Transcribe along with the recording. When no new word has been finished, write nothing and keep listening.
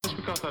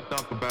because I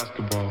dunk a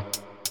basketball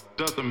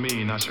doesn't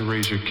mean I should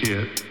raise your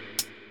kid.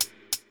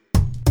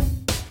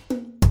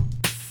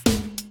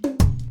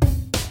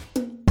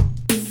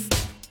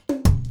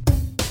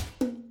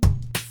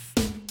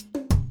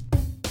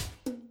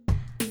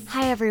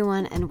 Hi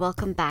everyone, and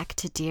welcome back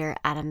to Dear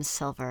Adam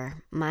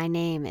Silver. My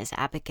name is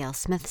Abigail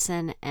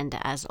Smithson, and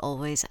as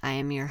always, I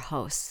am your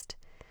host.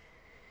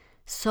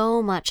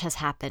 So much has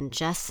happened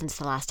just since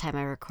the last time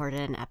I recorded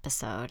an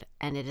episode,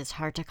 and it is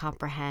hard to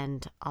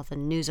comprehend all the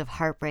news of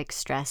heartbreak,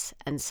 stress,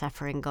 and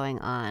suffering going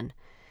on.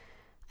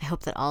 I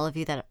hope that all of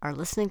you that are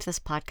listening to this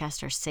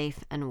podcast are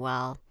safe and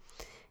well.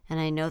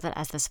 And I know that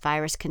as this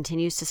virus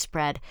continues to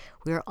spread,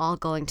 we are all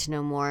going to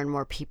know more and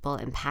more people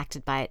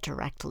impacted by it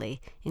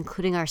directly,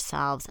 including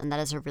ourselves, and that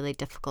is a really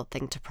difficult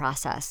thing to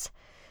process.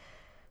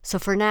 So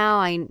for now,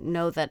 I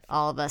know that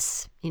all of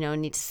us,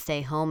 need to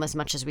stay home as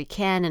much as we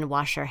can and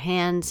wash our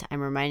hands. I'm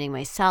reminding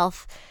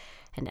myself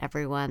and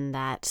everyone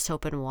that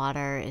soap and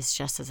water is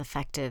just as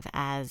effective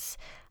as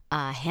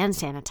hand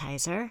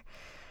sanitizer.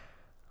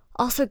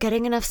 Also,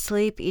 getting enough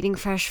sleep, eating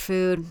fresh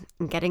food,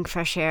 and getting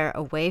fresh air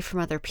away from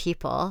other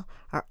people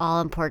are all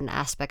important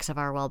aspects of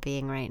our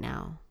well-being right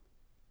now.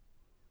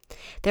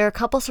 There are a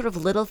couple sort of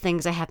little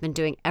things I have been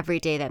doing every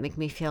day that make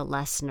me feel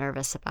less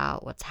nervous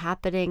about what's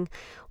happening.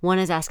 One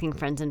is asking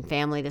friends and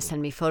family to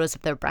send me photos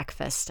of their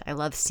breakfast. I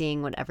love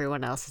seeing what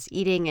everyone else is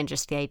eating, and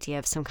just the idea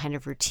of some kind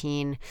of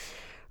routine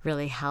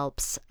really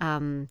helps.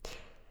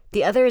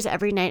 The other is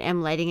every night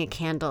I'm lighting a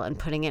candle and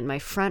putting it in my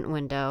front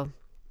window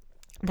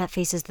that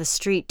faces the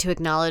street to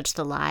acknowledge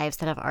the lives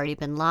that have already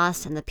been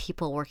lost and the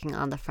people working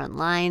on the front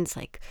lines,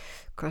 like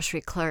grocery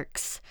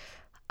clerks,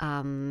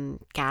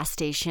 gas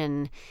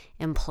station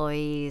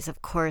employees,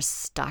 of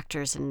course,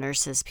 doctors and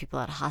nurses, people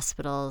at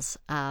hospitals,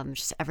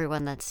 just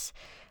everyone that's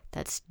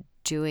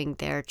doing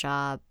their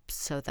job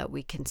so that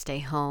we can stay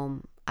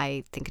home.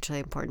 I think it's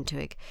really important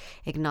to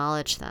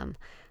acknowledge them.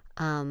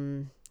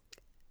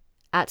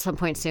 At some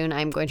point soon,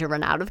 I'm going to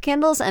run out of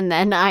candles, and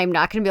then I'm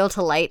not going to be able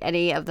to light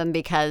any of them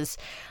because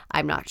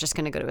I'm not just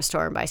going to go to a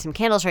store and buy some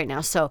candles right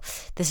now. So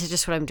this is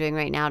just what I'm doing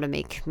right now to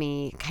make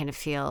me kind of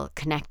feel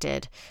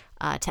connected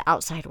to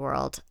outside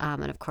world.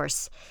 And of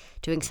course,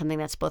 doing something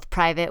that's both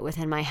private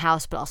within my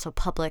house, but also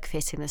public,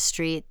 facing the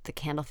street. The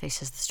candle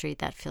faces the street.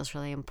 That feels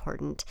really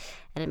important.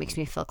 And it makes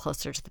me feel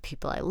closer to the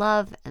people I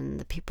love and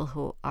the people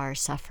who are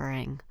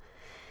suffering.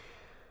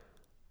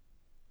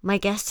 My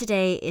guest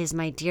today is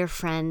my dear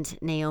friend,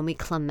 Naomi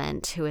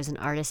Clement, who is an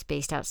artist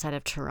based outside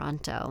of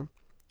Toronto.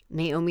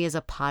 Naomi is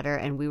a potter,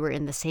 and we were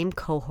in the same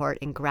cohort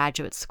in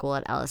graduate school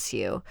at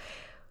LSU,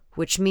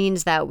 which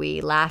means that we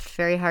laughed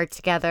very hard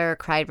together,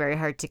 cried very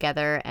hard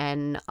together,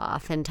 and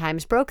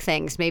oftentimes broke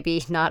things.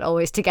 Maybe not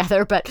always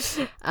together, but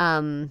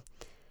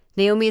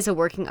Naomi is a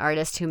working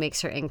artist who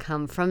makes her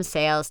income from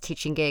sales,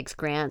 teaching gigs,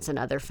 grants, and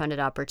other funded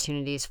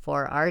opportunities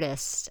for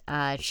artists.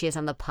 She is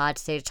on the pod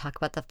today to talk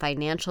about the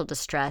financial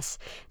distress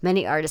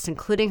many artists,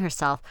 including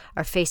herself,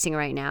 are facing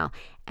right now.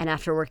 And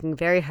after working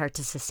very hard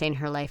to sustain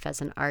her life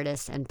as an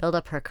artist and build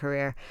up her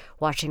career,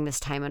 watching this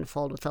time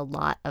unfold with a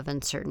lot of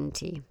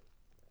uncertainty.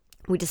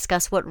 We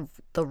discuss what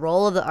the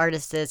role of the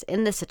artist is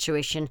in this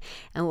situation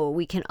and what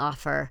we can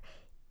offer,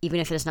 even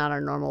if it is not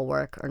our normal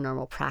work or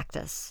normal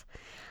practice.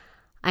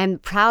 I am the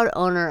proud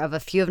owner of a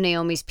few of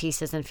Naomi's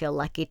pieces and feel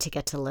lucky to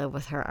get to live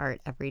with her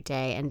art every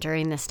day. And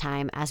during this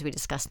time, as we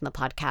discussed in the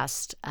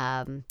podcast,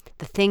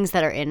 the things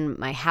that are in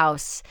my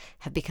house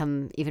have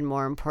become even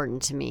more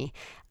important to me.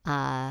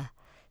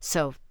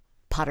 So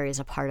pottery is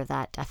a part of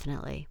that,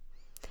 definitely.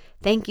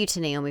 Thank you to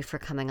Naomi for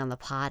coming on the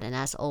pod. And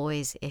as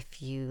always,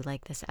 if you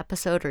like this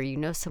episode or you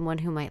know someone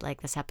who might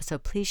like this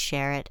episode, please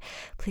share it.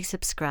 Please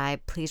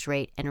subscribe. Please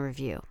rate and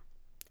review.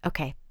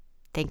 Okay.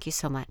 Thank you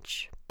so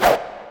much.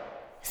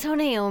 So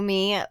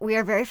Naomi, we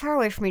are very far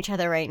away from each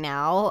other right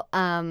now,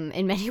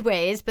 in many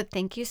ways, but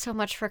thank you so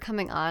much for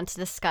coming on to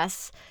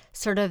discuss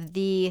sort of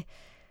the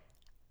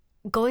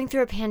going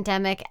through a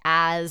pandemic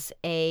as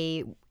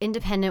a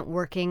independent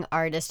working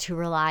artist who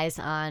relies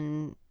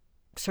on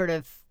sort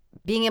of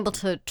being able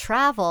to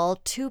travel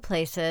to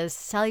places,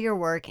 sell your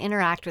work,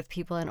 interact with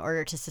people in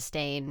order to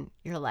sustain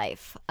your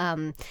life.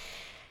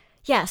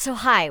 Yeah, so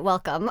hi,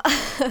 welcome.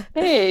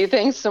 Hey,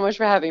 thanks so much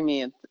for having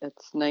me.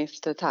 It's nice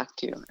to talk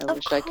to you.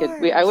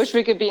 I wish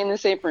we could be in the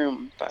same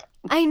room, but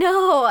I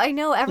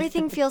know.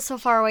 Everything feels so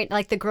far away.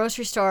 Like the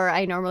grocery store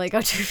I normally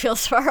go to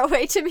feels far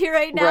away to me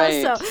right now.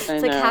 Right, So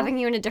it's like having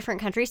you in a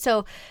different country.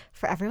 So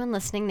for everyone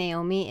listening,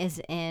 Naomi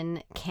is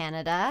in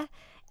Canada.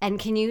 And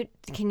can you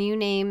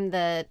name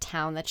the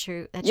town that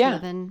you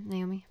live in,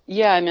 Naomi?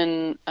 Yeah, I'm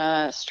in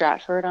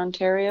Stratford,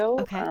 Ontario,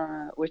 okay.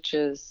 Which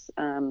is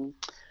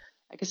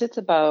I guess it's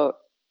about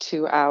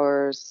 2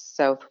 hours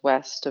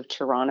southwest of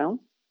Toronto.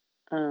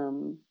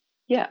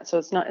 Yeah, so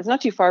it's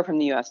not too far from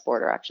the U.S.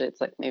 border. Actually,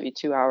 it's like maybe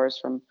 2 hours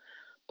from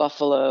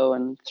Buffalo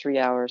and 3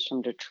 hours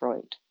from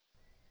Detroit.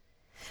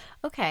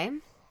 Okay.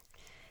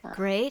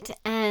 Great.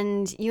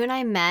 And you and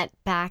I met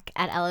back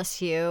at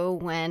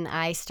LSU when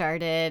I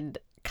started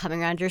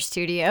coming around your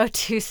studio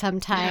to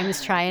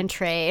sometimes try and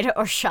trade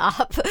or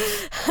shop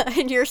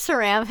in your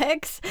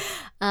ceramics.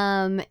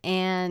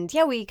 And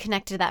yeah, we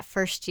connected that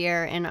first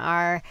year in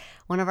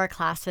one of our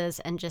classes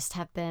and just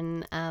have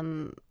been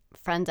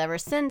friends ever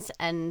since.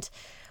 And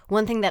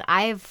one thing that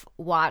I've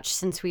watched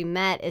since we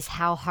met is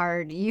how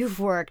hard you've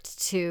worked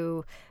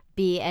to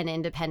be an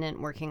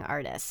independent working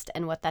artist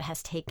and what that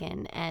has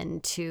taken,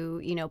 and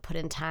to, put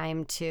in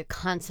time to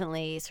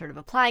constantly sort of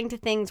applying to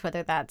things,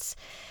 whether that's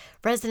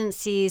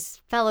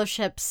residencies,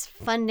 fellowships,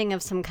 funding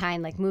of some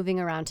kind, like moving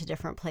around to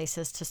different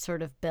places to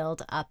sort of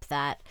build up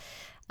that,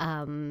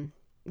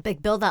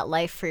 build that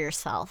life for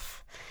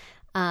yourself.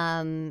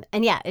 And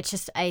yeah, it's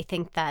just, I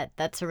think that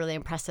that's a really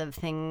impressive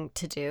thing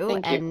to do.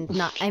 Thank you. And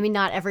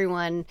not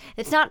everyone,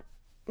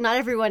 not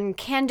everyone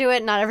can do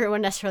it. Not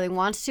everyone necessarily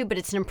wants to, but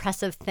it's an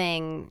impressive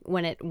thing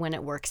when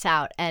it works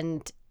out.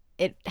 And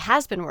it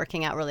has been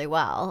working out really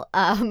well.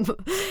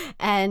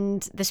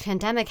 And this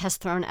pandemic has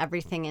thrown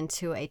everything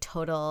into a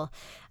total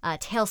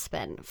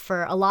tailspin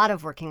for a lot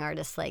of working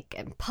artists, like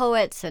and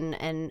poets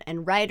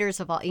and writers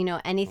of all,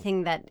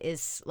 anything that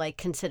is like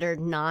considered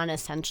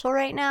non-essential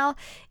right now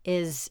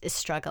is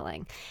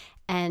struggling.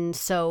 And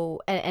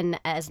so, and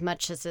as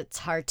much as it's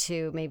hard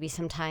to maybe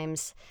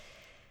sometimes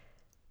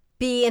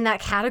be in that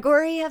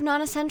category of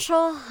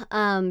non-essential,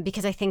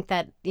 because I think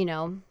that,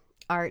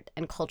 art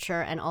and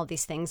culture and all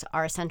these things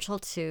are essential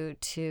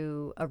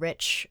to a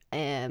rich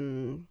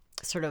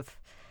sort of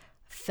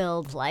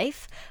filled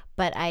life.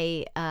 But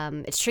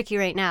it's tricky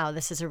right now.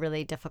 This is a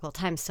really difficult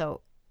time.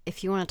 So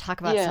if you want to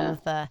talk about some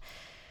of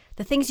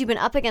the things you've been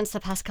up against the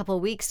past couple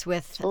of weeks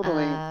with,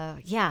 Totally.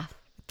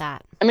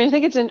 That. I mean, I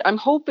think I'm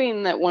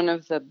hoping that one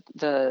of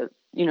the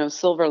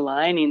silver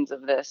linings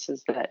of this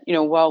is that,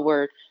 while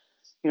we're,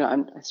 I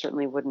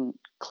certainly wouldn't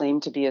claim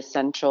to be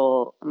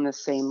essential on the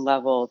same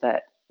level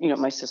that,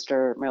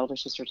 my older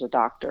sister's a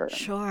doctor.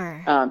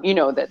 Sure.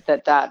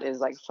 That is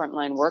like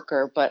frontline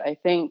worker. But I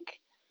think,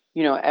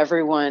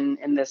 everyone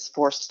in this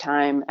forced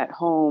time at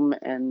home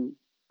and,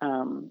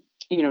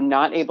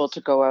 not able to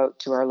go out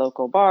to our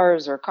local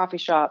bars or coffee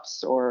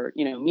shops or,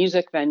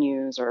 music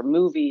venues or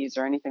movies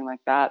or anything like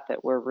that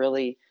we're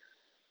really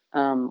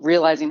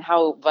realizing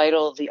how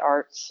vital the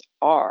arts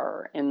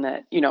are, in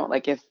that,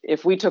 like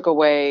if we took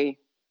away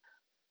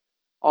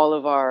all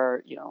of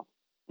our,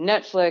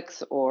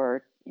 Netflix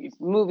or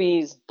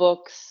movies,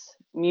 books,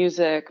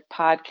 music,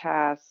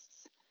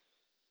 podcasts,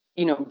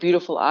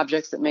 beautiful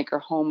objects that make our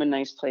home a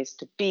nice place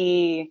to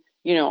be,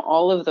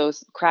 all of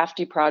those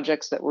crafty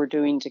projects that we're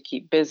doing to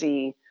keep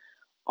busy,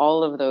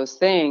 all of those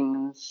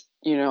things,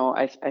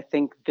 I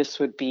think this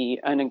would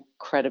be an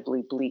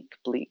incredibly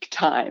bleak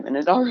time. And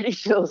it already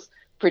feels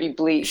pretty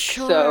bleak.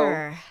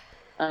 Sure.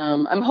 So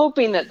I'm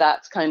hoping that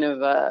that's kind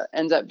of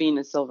ends up being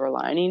a silver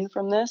lining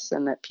from this,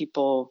 and that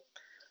people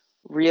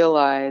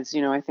realize,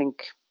 I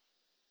think,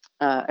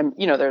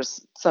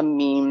 there's some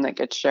meme that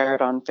gets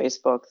shared on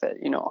Facebook that,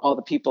 all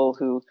the people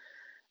who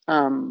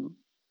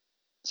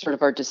sort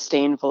of are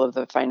disdainful of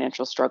the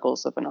financial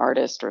struggles of an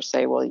artist, or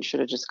say, well, you should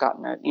have just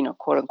gotten a,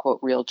 quote unquote,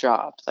 real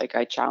job. Like,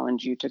 I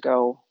challenge you to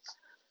go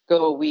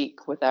a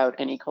week without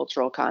any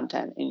cultural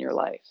content in your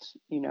life,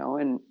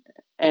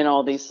 and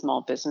all these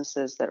small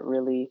businesses that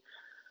really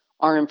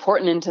are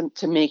important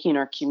into making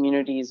our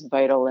communities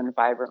vital and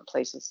vibrant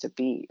places to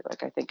be.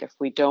 Like, I think if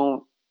we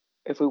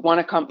want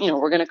to come,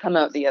 we're going to come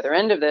out the other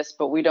end of this,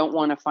 but we don't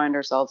want to find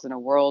ourselves in a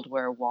world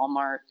where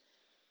Walmart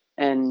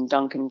and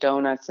Dunkin'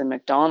 Donuts and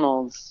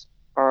McDonald's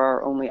are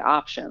our only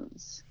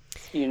options,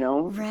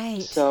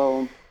 Right.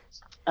 So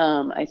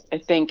I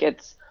think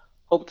it's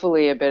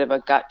hopefully a bit of a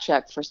gut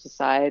check for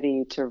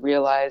society to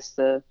realize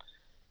the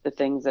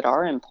things that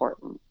are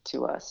important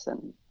to us,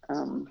 and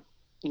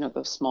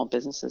those small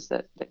businesses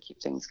that keep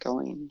things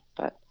going.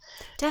 But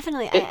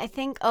definitely. I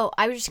think,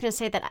 I was just going to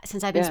say that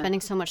since I've been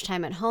spending so much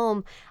time at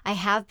home, I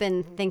have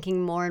been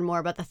thinking more and more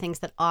about the things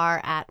that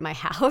are at my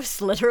house,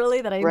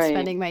 literally, that I'm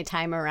spending my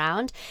time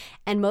around.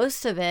 And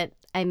most of it,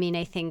 I mean,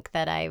 I think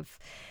that I've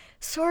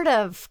sort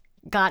of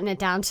gotten it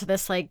down to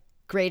this like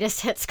greatest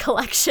hits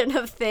collection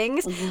of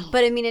things. Mm-hmm.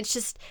 But I mean, it's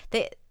just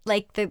the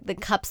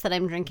cups that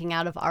I'm drinking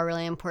out of are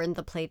really important.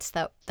 The plates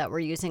that we're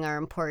using are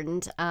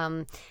important.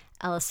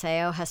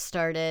 Eliseo has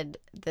started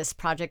this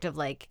project of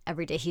like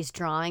every day he's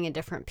drawing a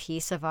different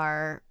piece of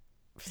our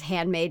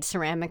handmade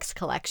ceramics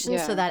collection.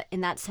 So that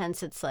in that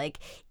sense, it's like,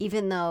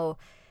 even though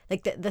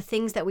like the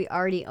things that we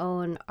already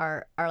own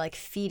are like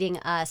feeding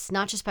us,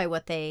 not just by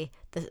what the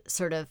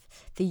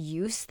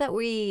use that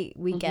we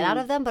get out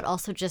of them, but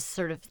also just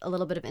sort of a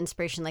little bit of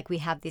inspiration. Like, we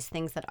have these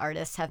things that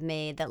artists have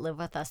made that live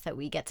with us that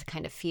we get to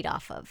kind of feed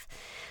off of.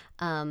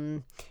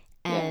 And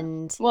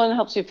it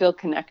helps you feel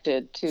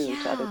connected too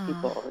to other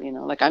people.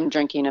 Like, I'm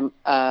drinking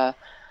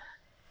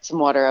some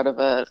water out of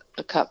a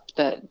cup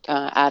that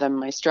Adam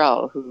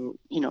Meistrel, who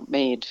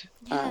made,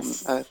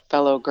 a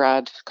fellow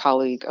grad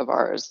colleague of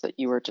ours that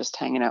you were just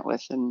hanging out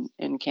with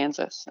in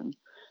Kansas, and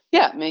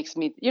it makes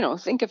me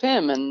think of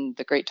him and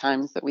the great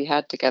times that we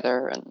had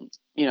together, and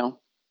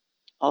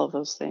all of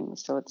those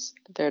things. So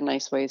they're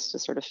nice ways to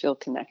sort of feel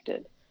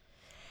connected.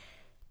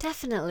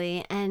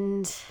 Definitely.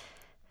 And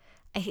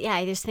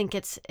I just think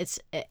and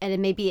it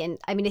may be, and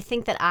I mean, I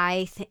think that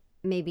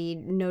maybe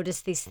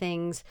notice these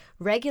things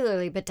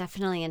regularly, but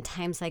definitely in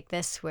times like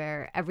this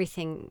where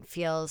everything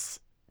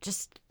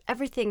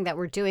that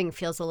we're doing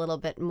feels a little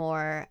bit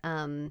more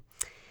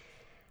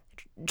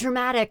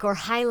dramatic or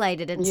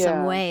highlighted in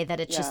some Yeah. way, that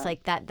it's just Yeah.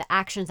 like that the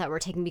actions that we're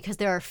taking, because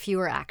there are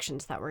fewer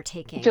actions that we're It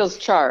taking. feels It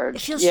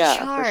charged. feels Yeah,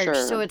 for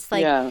charged. So sure. it's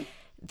like Yeah.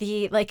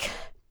 the like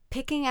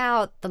picking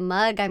out the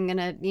mug I'm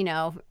gonna,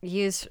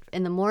 use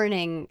in the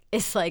morning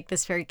is like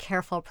this very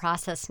careful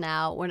process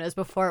now. When it was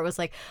before, it was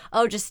like,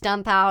 oh, just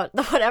dump out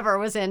the whatever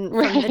was in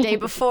from the day Right.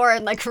 before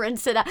and like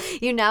rinse it out.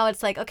 Now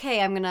it's like,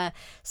 okay, I'm gonna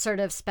sort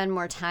of spend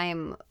more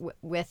time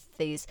with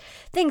these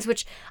things,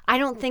 which I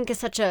don't think is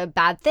such a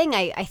bad thing.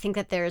 I think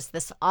that there's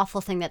this awful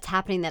thing that's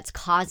happening that's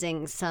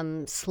causing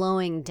some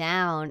slowing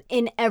down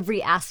in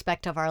every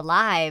aspect of our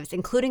lives,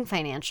 including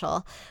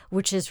financial,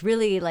 which is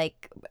really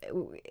like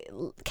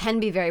can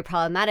be very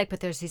problematic.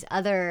 But there's these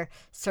other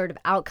sort of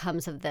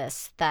outcomes of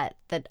this that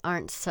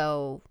aren't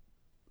so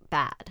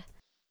bad.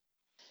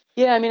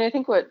 Yeah, I mean, I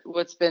think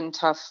what's been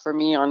tough for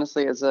me,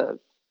 honestly, as a,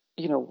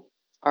 you know,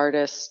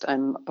 artist,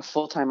 I'm a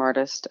full-time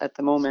artist at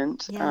the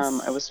moment. I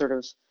Yes. was sort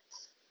of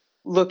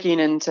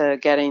looking into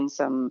getting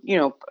some,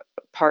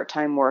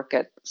 part-time work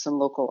at some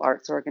local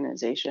arts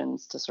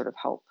organizations to sort of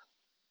help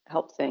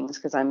things,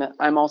 because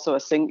I'm also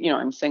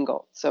I'm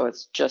single, so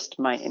it's just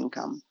my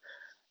income.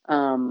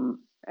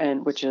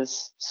 And which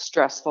is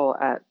stressful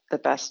at the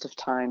best of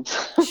times,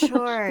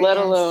 Sure. let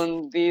Yes.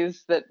 alone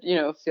these that,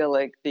 feel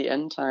like the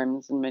end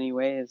times in many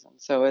ways. And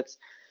so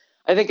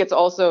I think it's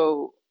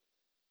also,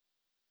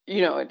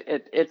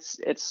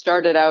 it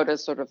started out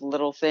as sort of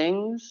little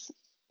things,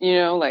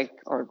 like,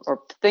 or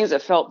things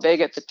that felt big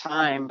at the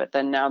time, but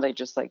then now they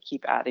just like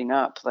keep adding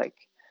up. Like,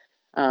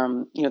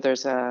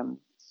 there's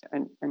I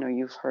know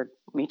you've heard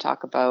me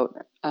talk about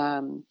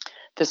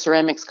the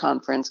ceramics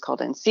conference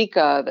called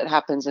NCECA that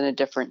happens in a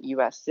different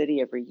U.S.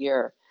 city every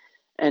year,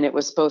 and it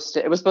was supposed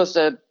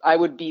to. I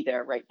would be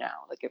there right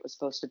now. Like, it was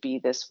supposed to be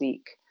this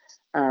week,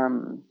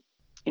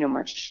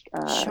 March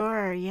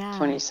Sure. Yeah.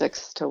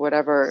 26th to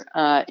whatever,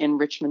 in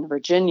Richmond,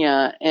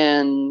 Virginia,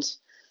 and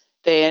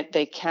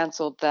they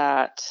canceled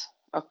that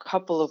a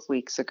couple of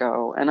weeks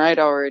ago. And I'd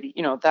already,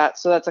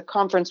 so that's a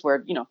conference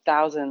where,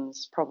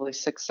 thousands, probably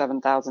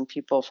 7,000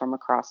 people from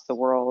across the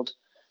world,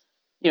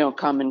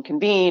 come and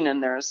convene,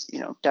 and there's,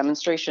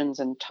 demonstrations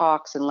and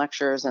talks and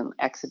lectures and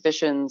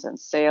exhibitions and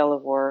sale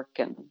of work.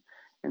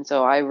 And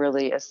so I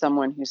really, as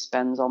someone who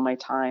spends all my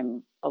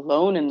time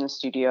alone in the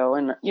studio,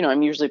 and,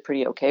 I'm usually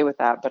pretty okay with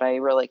that, but I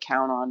really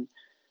count on,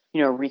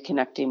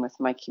 reconnecting with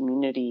my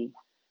community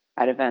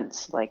at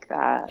events like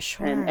that.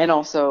 And Sure.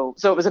 also,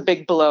 so it was a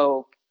big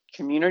blow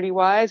community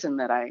wise, and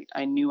that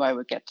I knew I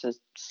would get to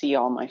see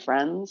all my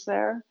friends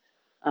there.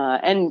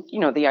 And,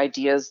 the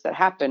ideas that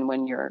happen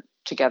when you're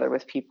together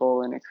with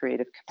people in a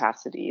creative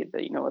capacity,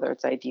 that, whether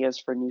it's ideas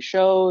for new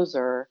shows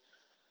or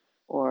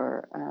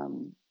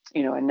an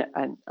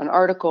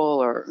article,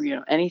 or,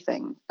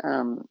 anything,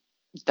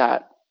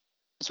 that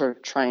sort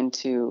of trying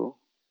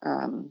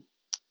um,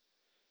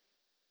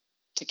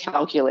 to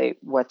calculate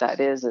what that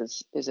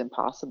is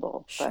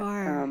impossible. But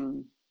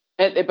Sure.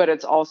 but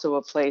it's also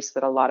a place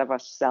that a lot of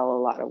us sell a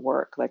lot of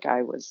work. Like,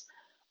 I was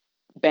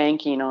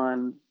banking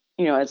on,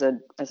 as a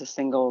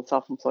single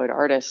self-employed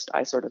artist,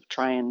 I sort of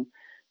try and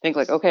think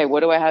like, okay,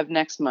 what do I have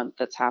next month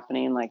that's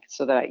happening, like,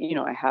 so that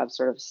I have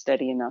sort of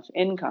steady enough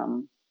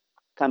income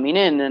coming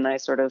in. And I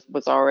sort of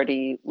was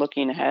already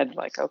looking ahead,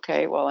 like,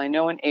 okay, well, I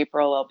know in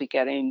April I'll be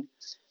getting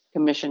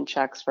commission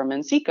checks from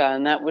NCECA,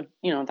 and that would,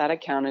 that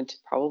accounted to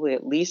probably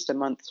at least a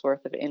month's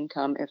worth of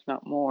income, if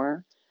not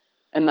more.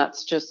 And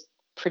that's just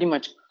pretty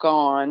much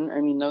gone.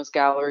 I mean, those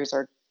galleries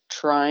are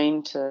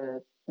trying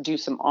to do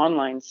some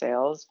online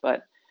sales,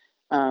 but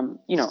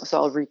so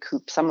I'll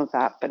recoup some of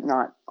that, but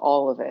not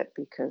all of it,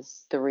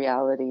 because the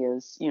reality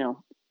is,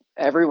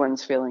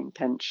 everyone's feeling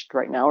pinched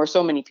right now, or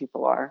so many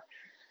people are.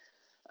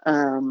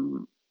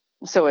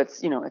 So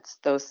it's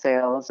those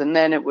sales. And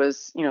then it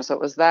was, so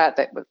it was that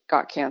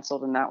got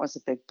canceled, and that was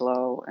a big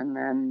blow. And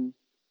then,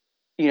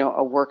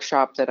 a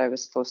workshop that I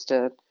was supposed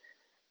to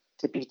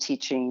be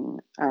teaching,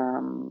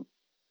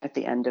 at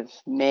the end of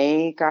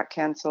May got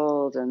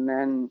canceled. And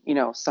then,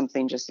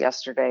 something just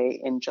yesterday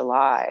in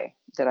July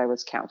that I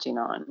was counting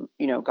on,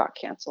 got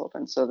canceled.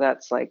 And so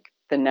that's like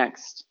the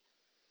next,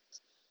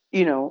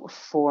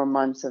 4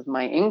 months of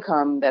my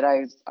income that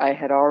I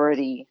had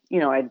already,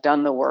 I'd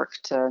done the work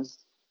to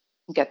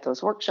get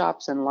those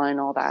workshops and line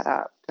all that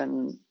up,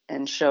 and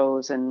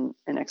shows and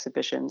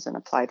exhibitions, and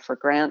applied for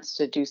grants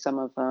to do some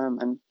of them.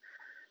 And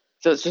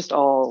so it's just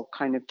all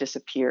kind of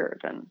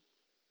disappeared.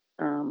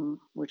 And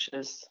which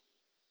is,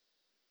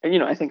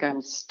 I think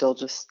I'm still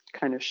just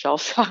kind of shell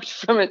shocked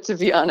from it, to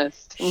be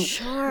honest.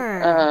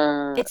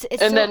 Sure. It's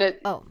And then so.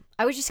 it, Oh.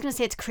 I was just going to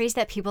say it's crazy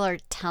that people are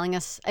telling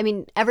us. I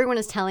mean, everyone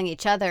is telling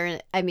each other.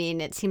 I mean,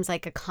 it seems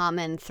like a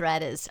common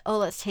thread is, oh,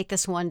 let's take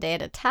this one day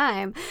at a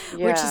time,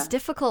 which is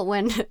difficult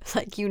when,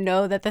 like, you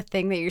know that the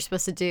thing that you're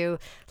supposed to do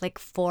like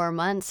 4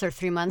 months or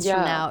 3 months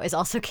from now is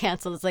also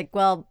canceled. It's like,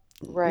 well,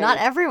 not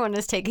everyone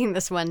is taking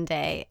this one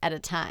day at a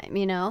time,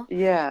 you know?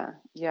 Yeah,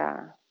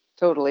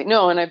 totally.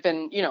 No, and I've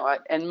been,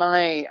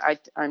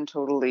 I'm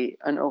totally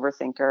an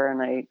overthinker,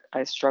 and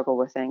I struggle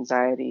with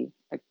anxiety,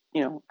 like,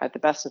 at the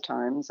best of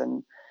times.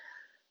 And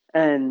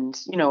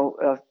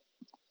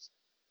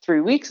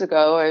 3 weeks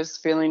ago, I was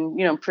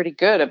feeling, pretty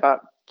good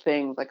about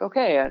things like,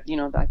 okay, I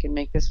can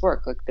make this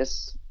work. Like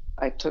this,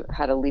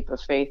 had a leap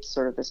of faith,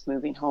 sort of this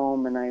moving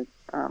home, and I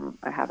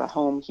have a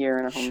home here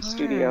and a home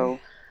studio.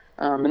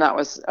 And that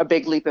was a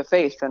big leap of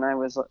faith. And I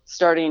was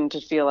starting to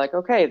feel like,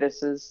 okay,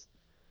 this is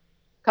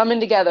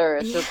coming together.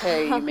 It's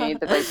okay. You made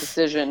the right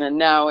decision. And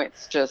now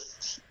it's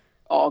just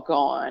all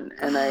gone.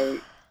 And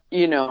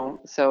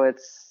so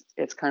it's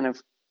kind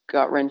of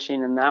gut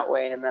wrenching in that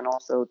way. And then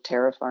also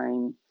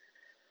terrifying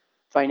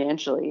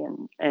financially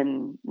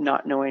and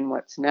not knowing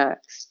what's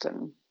next.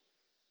 And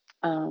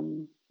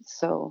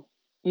so,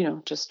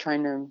 just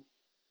trying to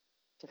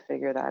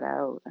figure that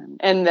out.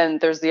 And then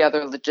there's the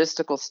other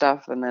logistical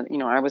stuff. And then,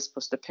 I was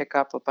supposed to pick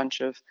up a bunch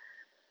of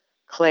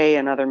clay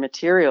and other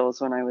materials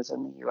when I was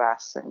in the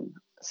US. And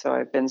so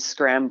I've been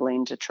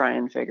scrambling to try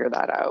and figure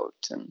that out.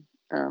 And,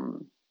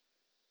 and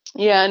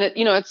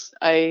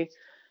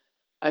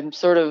I'm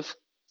sort of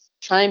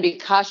trying to be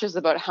cautious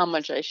about how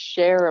much I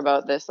share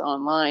about this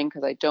online,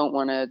 because I don't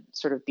want to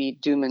sort of be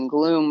doom and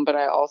gloom, but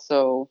I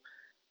also,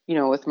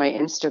 with my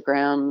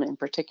Instagram in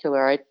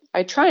particular,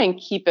 I try and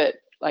keep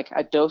it like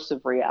a dose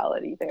of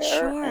reality there.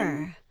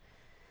 Sure.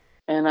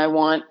 And I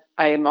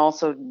am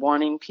also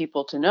wanting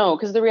people to know,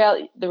 because the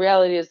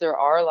reality is there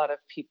are a lot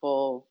of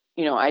people,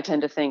 I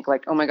tend to think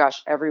like, oh my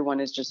gosh, everyone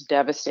is just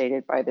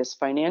devastated by this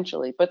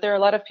financially, but there are a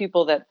lot of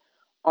people that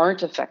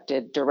aren't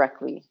affected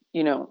directly,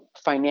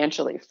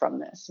 financially from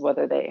this,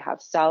 whether they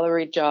have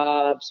salaried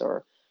jobs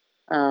or,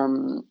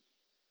 or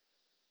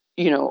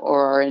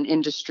are in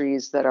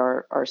industries that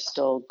are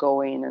still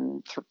going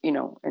and,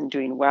 and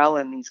doing well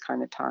in these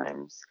kind of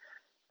times.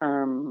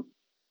 So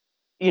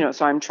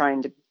I'm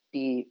trying to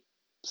be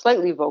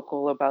slightly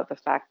vocal about the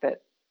fact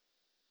that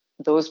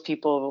those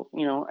people,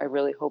 I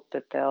really hope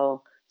that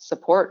they'll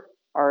support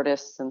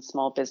artists and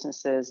small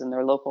businesses and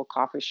their local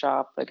coffee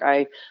shop. Like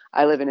I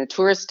live in a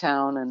tourist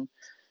town, and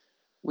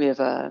we have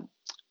a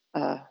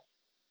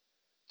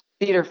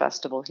theater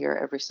festival here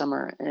every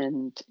summer,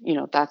 and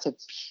that's a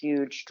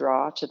huge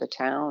draw to the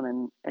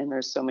town, and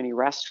there's so many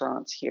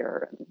restaurants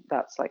here, and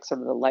that's like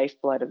sort of the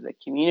lifeblood of the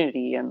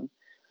community. And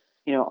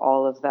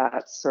all of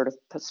that's sort of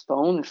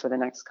postponed for the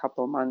next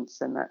couple of months.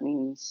 And that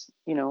means,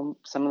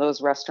 some of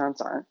those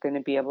restaurants aren't going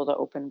to be able to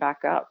open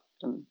back up.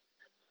 And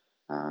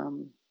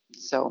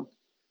so,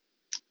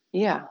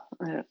 yeah,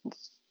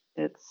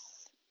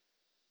 it's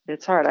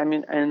hard. I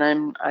mean,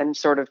 and I'm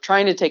sort of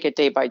trying to take it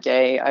day by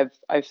day.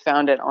 I've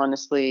found it,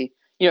 honestly,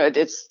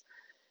 it's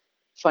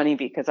funny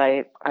because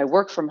I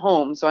work from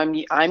home. So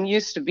I'm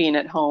used to being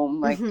at home,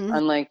 like,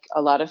 unlike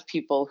a lot of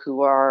people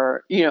who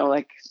are,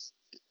 like,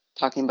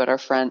 talking about our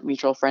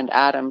mutual friend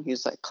Adam,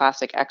 who's like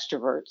classic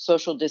extrovert.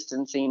 Social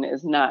distancing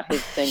is not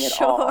his thing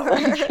at all.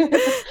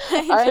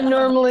 I'm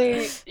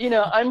normally,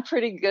 I'm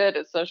pretty good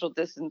at social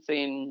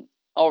distancing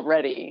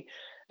already.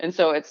 And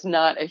so it's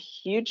not a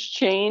huge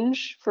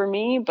change for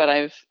me, but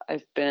I've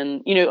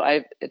been,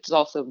 it's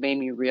also made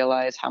me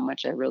realize how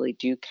much I really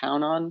do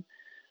count on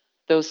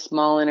those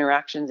small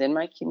interactions in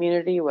my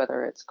community,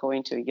 whether it's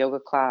going to a yoga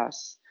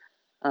class,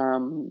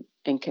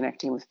 and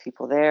connecting with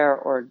people there,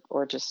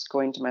 or just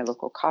going to my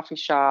local coffee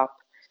shop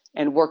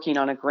and working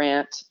on a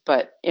grant,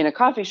 but in a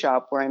coffee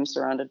shop where I'm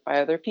surrounded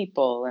by other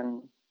people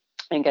and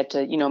get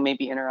to,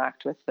 maybe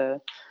interact with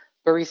the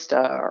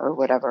barista or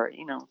whatever,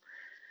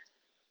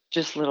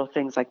 just little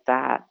things like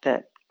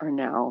that are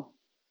now,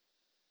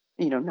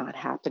 not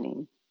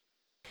happening.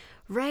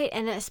 Right.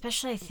 And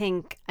especially I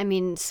think,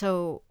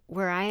 so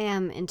where I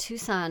am in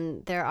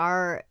Tucson,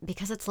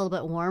 because it's a little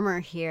bit warmer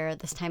here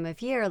this time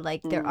of year,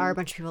 like there are a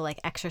bunch of people like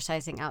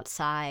exercising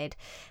outside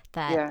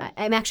that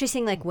I'm actually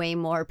seeing like way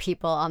more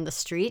people on the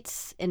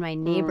streets in my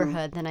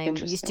neighborhood than I'm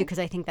used to, because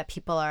I think that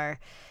people are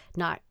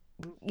not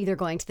either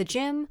going to the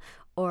gym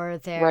or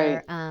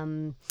they're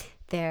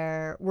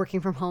working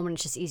from home and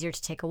it's just easier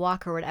to take a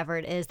walk or whatever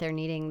it is. They're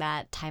needing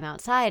that time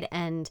outside.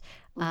 And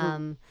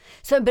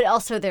but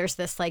also there's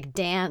this like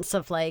dance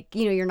of like,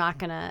 you're not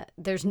gonna,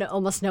 there's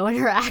almost no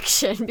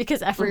interaction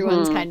because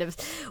everyone's kind of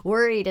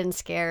worried and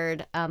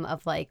scared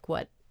of like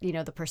what,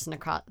 the person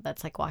across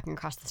that's like walking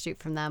across the street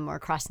from them or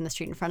crossing the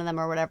street in front of them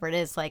or whatever it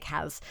is like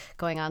has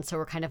going on. So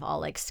we're kind of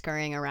all like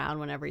scurrying around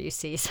whenever you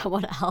see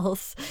someone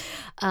else,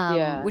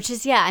 which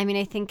is,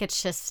 I think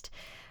it's just,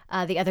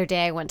 the other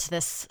day I went to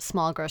this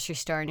small grocery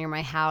store near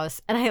my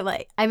house and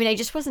I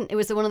just wasn't, it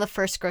was one of the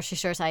first grocery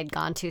stores I had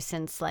gone to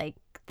since like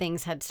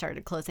things had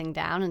started closing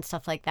down and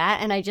stuff like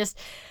that. And I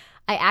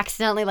I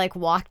accidentally like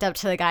walked up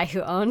to the guy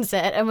who owns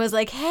it and was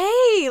like,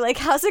 "Hey, like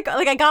how's it go?"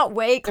 Like I got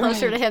way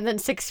closer to him than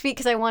 6 feet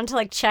because I wanted to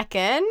like check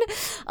in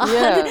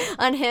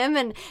on him,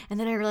 and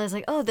then I realized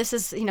like, oh, this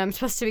is, I'm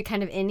supposed to be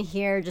kind of in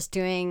here just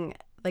doing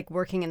like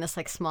working in this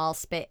like small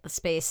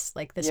space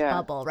like this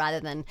bubble rather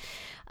than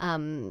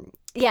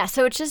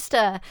so it's just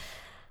a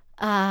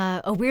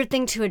weird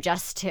thing to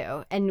adjust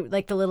to, and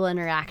like the little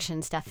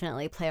interactions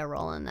definitely play a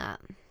role in that.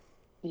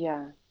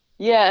 And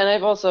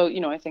I've also,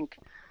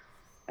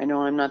 I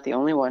know I'm not the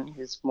only one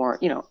who's more,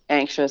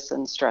 anxious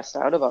and stressed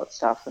out about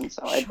stuff, and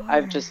so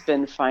I've just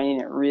been finding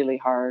it really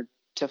hard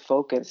to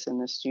focus in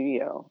the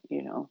studio,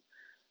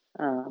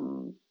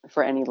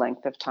 for any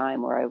length of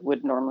time where I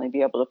would normally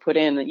be able to put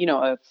in,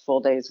 a full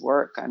day's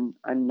work. I'm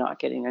not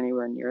getting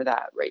anywhere near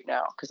that right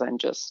now because I'm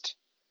just,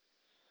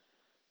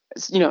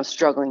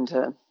 struggling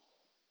to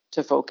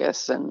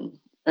focus and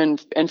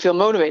feel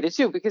motivated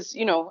too, because,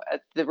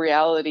 the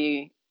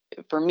reality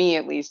for me,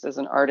 at least as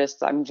an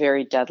artist, I'm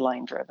very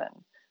deadline driven.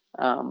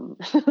 When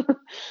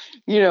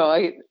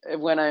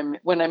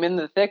I'm in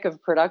the thick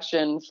of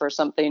production for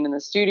something in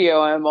the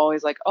studio, I'm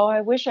always like, oh,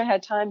 I wish I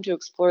had time to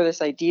explore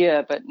this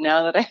idea. But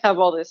now that I have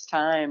all this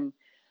time,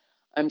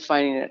 I'm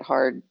finding it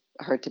hard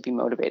to be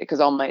motivated because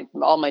all my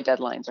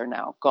deadlines are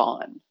now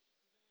gone.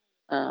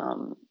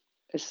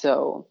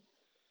 So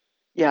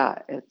yeah,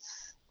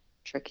 it's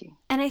tricky.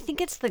 And I think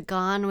it's the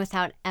gone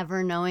without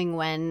ever knowing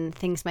when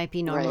things might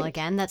be normal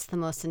again. That's the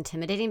most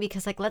intimidating,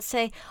 because like, let's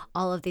say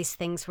all of these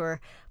things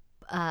were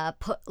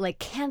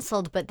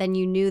canceled, but then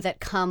you knew that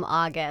come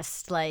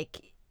August,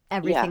 like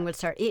everything would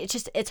start.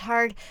 It's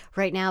hard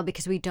right now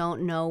because we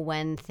don't know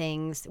when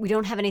we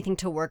don't have anything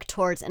to work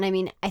towards. And I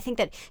mean, I think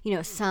that,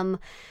 some,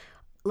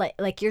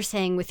 like you're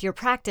saying with your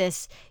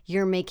practice,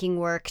 you're making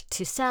work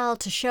to sell,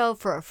 to show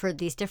for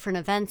these different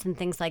events and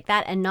things like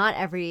that. And not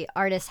every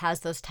artist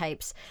has those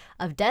types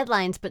of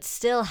deadlines, but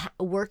still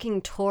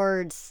working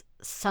towards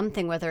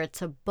something, whether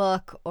it's a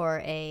book or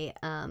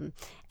an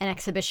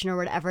exhibition or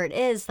whatever it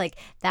is, like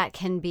that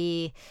can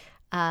be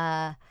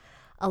a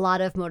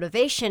lot of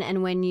motivation.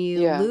 And when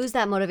you lose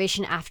that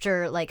motivation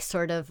after like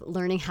sort of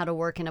learning how to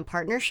work in a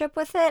partnership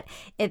with it,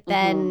 it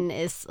then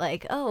is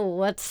like, oh,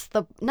 what's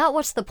the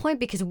point?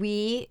 Because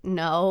we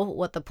know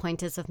what the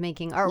point is of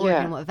making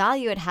artwork and what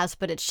value it has,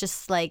 but it's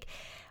just like,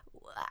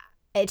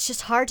 it's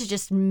just hard to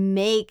just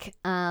make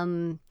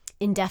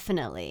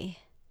indefinitely.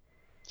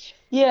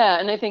 Yeah,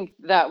 and I think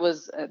that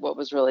was what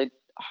was really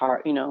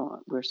hard. We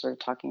were sort of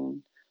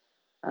talking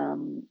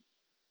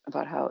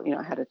about how,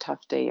 I had a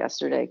tough day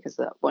yesterday because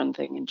that one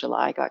thing in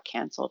July got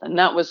canceled. And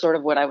that was sort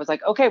of what I was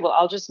like, okay, well,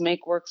 I'll just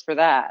make works for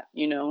that.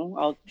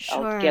 I'll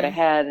get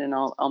ahead and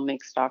I'll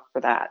make stock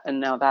for that. And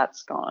now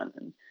that's gone.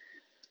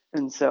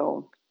 And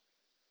so,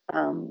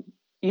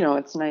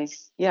 it's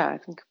nice. Yeah, I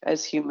think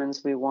as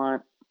humans, we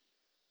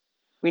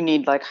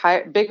need like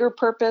bigger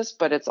purpose,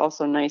 but it's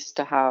also nice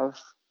to have,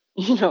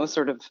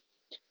 sort of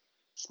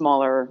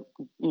smaller,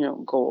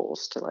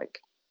 goals to like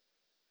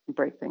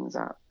break things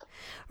up.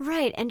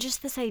 Right. And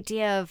just this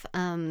idea of,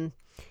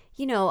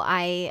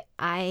 I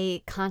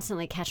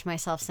constantly catch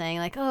myself saying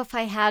like, oh, if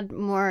I had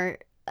more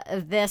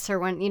of this, or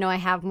when, I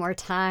have more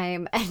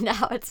time. And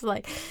now it's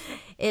like,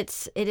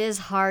 it is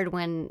hard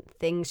when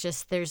things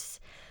just, there's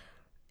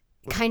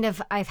kind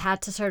of, I've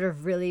had to sort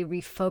of really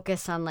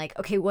refocus on like,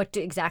 okay, what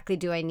exactly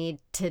do I need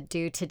to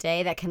do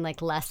today that can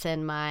like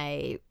lessen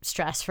my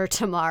stress for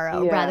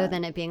tomorrow, rather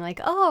than it being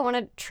like, oh, I want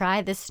to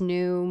try this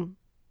new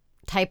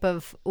type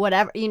of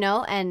whatever,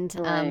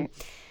 and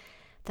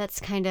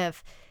that's kind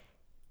of,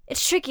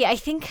 it's tricky. I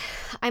think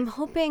I'm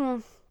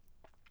hoping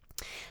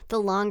the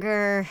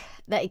longer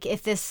that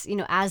if this,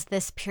 as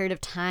this period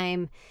of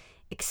time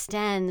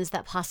extends,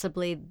 that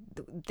possibly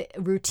the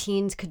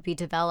routines could be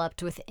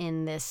developed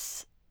within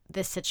this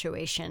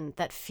situation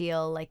that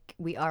feel like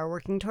we are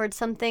working towards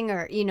something,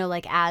 or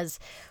like as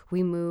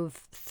we move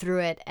through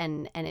it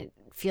and it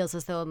feels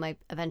as though it might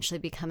eventually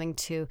be coming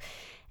to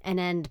an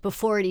end.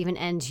 Before it even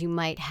ends, you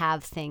might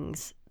have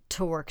things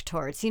to work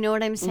towards. You know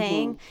what I'm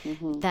saying?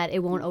 That it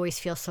won't always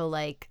feel so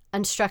like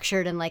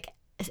unstructured and like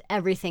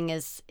everything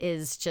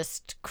is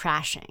just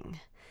crashing.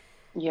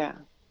 Yeah.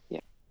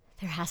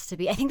 There has to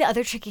be. I think the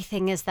other tricky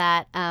thing is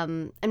that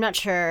I'm not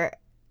sure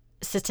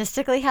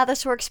statistically how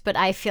this works, but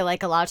I feel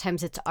like a lot of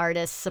times it's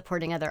artists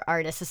supporting other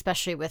artists,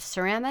 especially with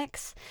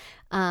ceramics.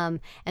 And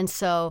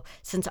so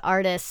since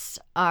artists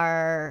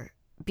are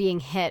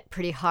being hit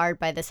pretty hard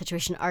by the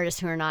situation,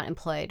 artists who are not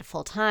employed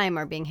full time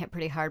are being hit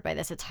pretty hard by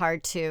this. It's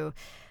hard to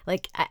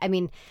like, I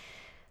mean,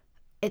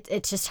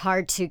 it's just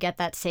hard to get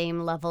that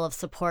same level of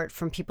support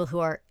from people who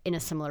are in a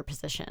similar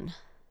position.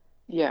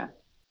 Yeah.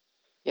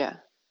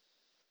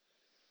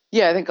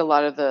 I think a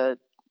lot of the,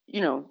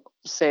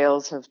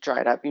 sales have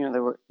dried up,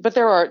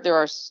 there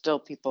are still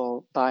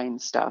people buying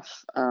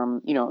stuff,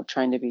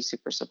 trying to be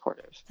super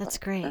supportive. That's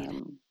great.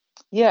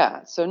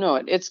 So no,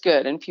 it's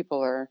good. And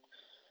people are,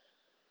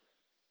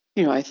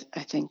 I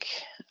think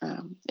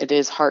it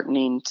is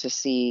heartening to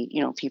see,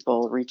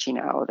 people reaching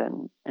out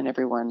and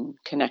everyone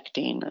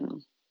connecting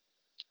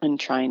and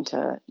trying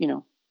to,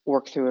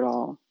 work through it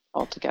all.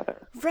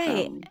 altogether.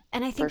 Right.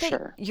 And I For think that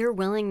sure. your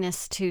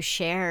willingness to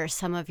share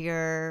some of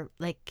your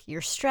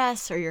your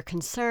stress or your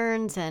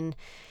concerns and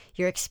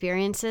your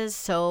experiences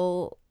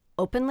so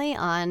openly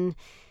on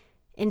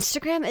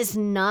Instagram is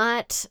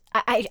not,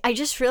 I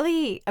just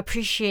really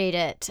appreciate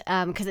it,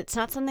 because it's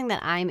not something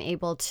that I'm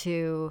able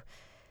to,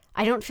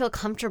 I don't feel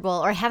comfortable,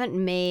 or I haven't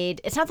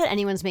made, it's not that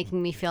anyone's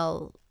making me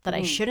feel that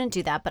I shouldn't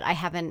do that, but I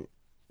haven't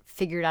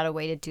figured out a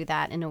way to do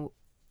that in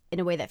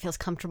a way that feels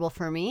comfortable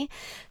for me.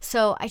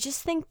 So I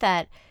just think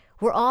that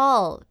we're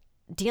all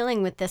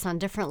dealing with this on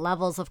different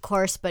levels, of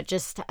course, but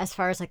just as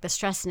far as like the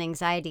stress and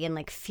anxiety and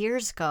like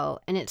fears go.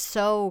 And it's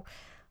so,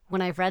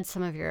 when I've read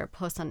some of your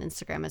posts on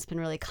Instagram, it's been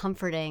really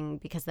comforting,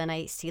 because then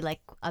I see like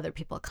other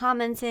people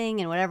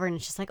commenting and whatever. And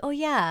it's just like, oh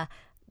yeah,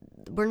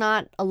 we're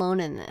not alone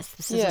in this.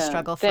 This is a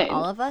struggle for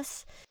all of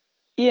us.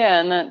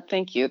 Yeah. And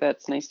thank you.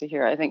 That's nice to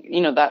hear. I think,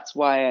 that's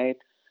why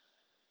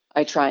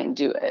I try and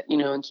do it,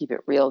 and keep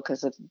it real,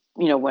 because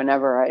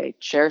whenever I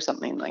share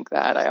something like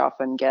that, I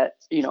often get,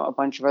 a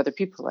bunch of other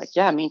people like,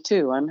 yeah, me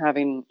too. I'm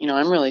having,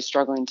 I'm really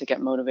struggling to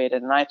get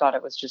motivated, and I thought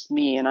it was just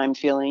me, and I'm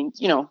feeling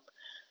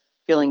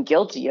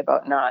guilty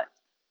about not,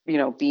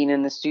 being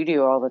in the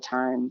studio all the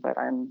time, but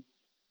I'm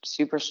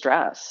super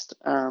stressed.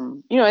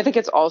 I think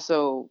it's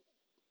also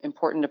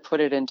important to put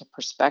it into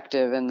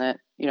perspective, and that,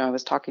 I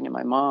was talking to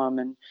my mom,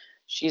 and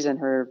she's in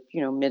her,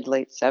 mid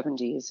late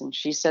 70s. And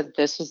she said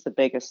this is the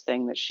biggest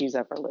thing that she's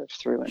ever lived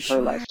through in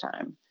her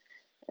lifetime.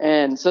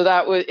 And so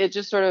that was, it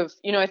just sort of,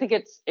 I think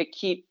I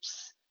keep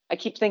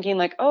thinking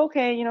like, oh,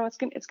 okay, it's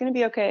going to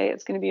be okay.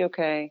 It's going to be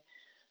okay.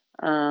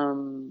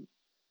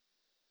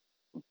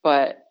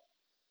 But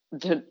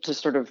to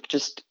sort of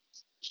just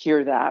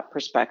hear that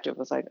perspective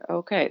was like,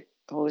 okay,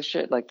 holy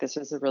shit. Like this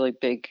is a really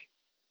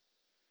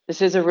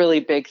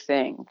big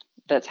thing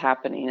that's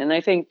happening. And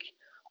I think,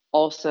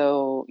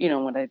 also,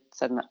 what I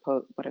said in that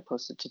what I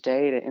posted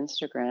today to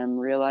Instagram,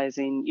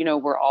 realizing,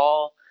 we're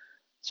all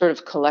sort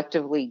of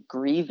collectively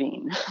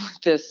grieving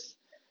this,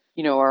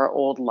 our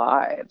old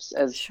lives,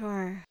 as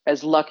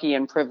lucky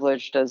and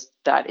privileged as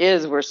that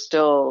is, we're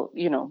still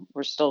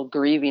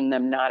grieving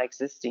them not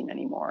existing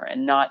anymore,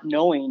 and not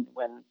knowing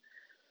when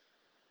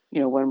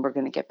we're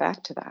going to get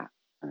back to that.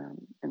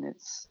 And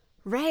it's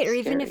right. Or scary.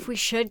 even if we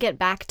should get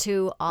back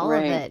to all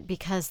right. of it,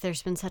 because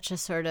there's been such a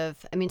sort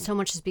of,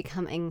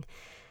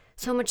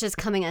 so much is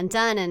coming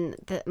undone. And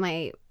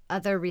my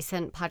other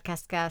recent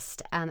podcast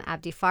guest,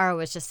 Abdi Farah,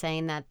 was just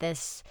saying that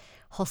this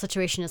whole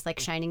situation is like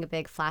shining a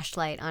big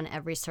flashlight on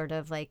every sort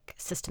of like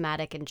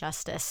systematic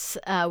injustice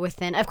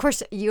within. Of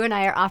course, you and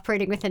I are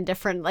operating within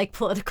different like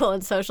political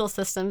and social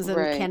systems in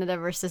Canada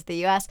versus the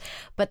U.S.,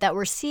 but that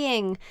we're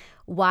seeing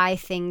why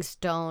things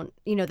don't,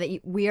 that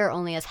we are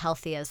only as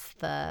healthy as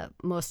the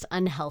most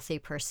unhealthy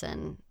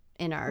person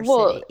in our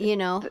city,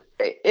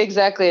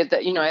 Exactly.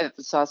 That, I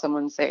saw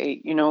someone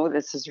say,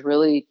 this has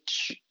really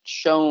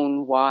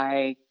shown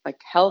why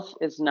like health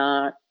is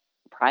not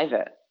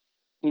private.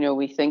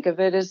 We think of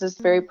it as this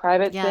very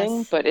private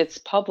thing, but it's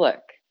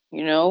public,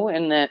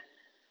 and that,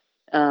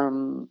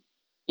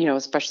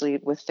 especially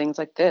with things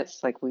like this,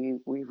 like we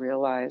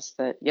realize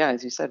that, yeah,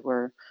 as you said,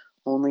 we're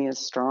only as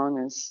strong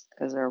as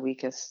our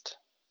weakest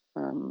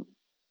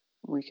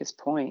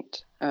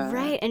point.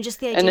 Right. And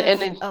just the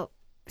idea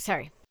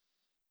sorry.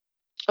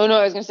 Oh no,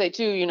 I was going to say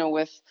too,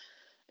 with,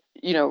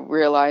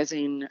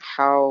 realizing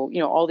how,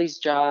 all these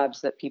jobs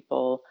that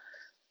people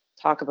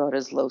talk about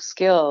as low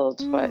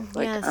skilled, but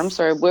like, I'm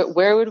sorry,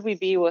 where would we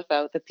be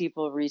without the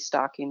people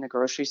restocking the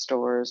grocery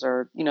stores,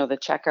 or, the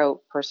checkout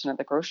person at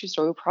the grocery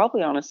store, who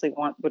probably honestly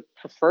would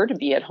prefer to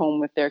be at home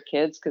with their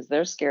kids because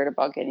they're scared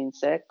about getting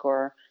sick,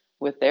 or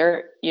with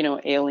their,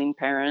 ailing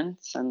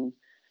parents, and,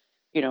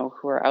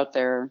 who are out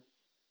there,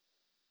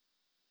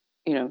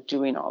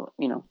 doing all,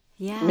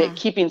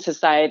 keeping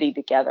society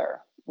together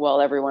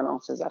while everyone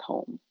else is at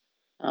home,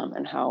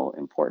 and how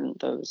important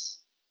those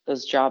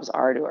jobs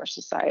are to our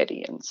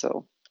society. And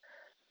so,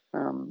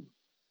 I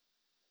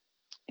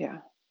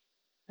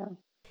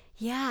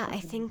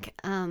think,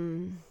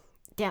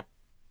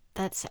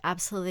 that's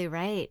absolutely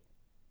right.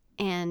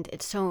 And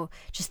it's so,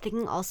 just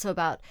thinking also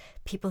about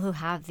people who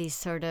have these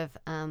sort of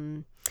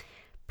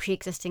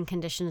pre-existing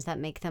conditions that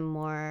make them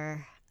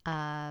more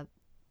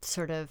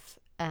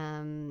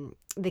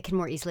they can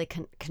more easily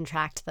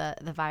contract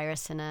the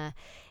virus in a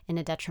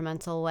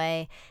detrimental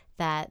way.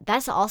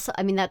 That's also,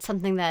 that's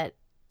something that,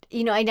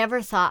 I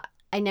never thought,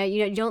 I know,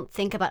 you don't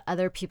think about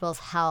other people's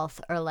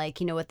health, or like,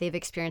 what they've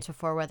experienced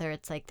before, whether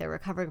it's like they're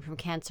recovering from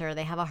cancer, or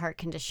they have a heart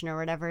condition, or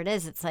whatever it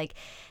is. It's like,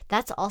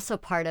 that's also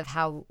part of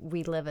how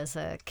we live as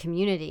a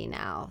community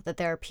now, that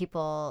there are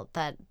people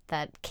that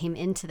came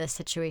into this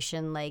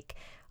situation like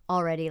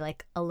already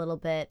like a little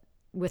bit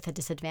with a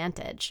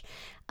disadvantage.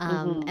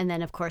 And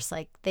then of course,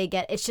 like they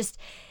get,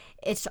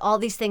 it's all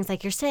these things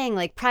like you're saying,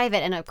 like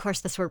private. And of course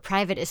this word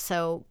private is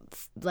so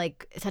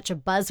like such a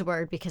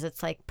buzzword, because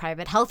it's like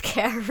private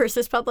healthcare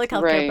versus public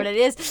healthcare. Right. But it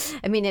is,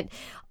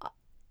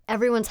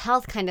 everyone's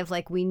health, kind of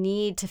like we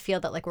need to feel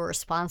that like we're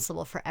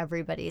responsible for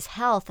everybody's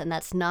health, and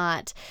that's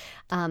not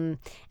and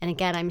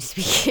again, I'm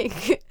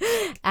speaking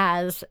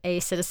as a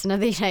citizen of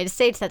the United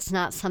States. That's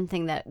not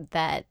something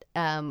that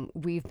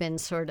we've been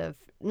sort of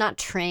not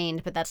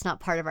trained, but that's not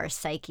part of our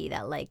psyche,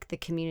 that like the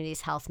community's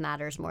health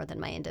matters more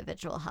than my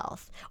individual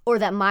health, or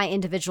that my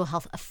individual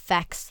health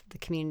affects the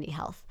community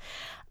health.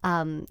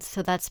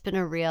 So that's been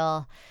a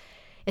real,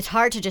 it's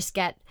hard to just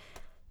get,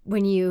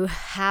 when you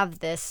have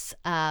this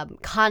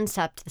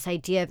concept, this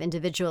idea of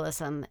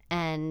individualism,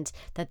 and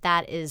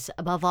that is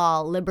above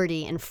all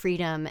liberty and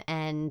freedom,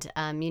 and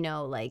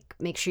like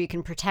make sure you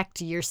can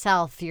protect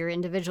yourself, your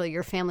individual,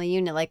 your family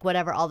unit, like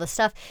whatever, all the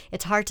stuff.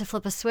 It's hard to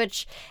flip a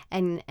switch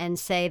and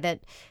say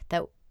that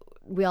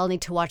we all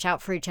need to watch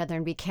out for each other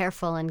and be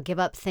careful and give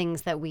up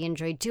things that we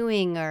enjoy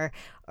doing or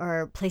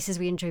places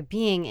we enjoy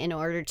being in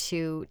order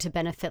to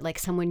benefit like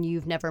someone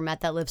you've never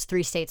met that lives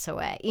 3 states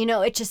away.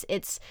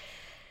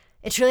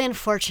 It's really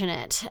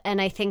unfortunate.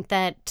 And I think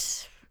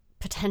that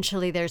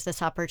potentially there's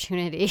this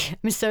opportunity.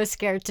 I'm so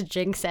scared to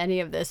jinx any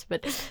of this,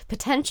 but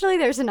potentially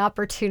there's an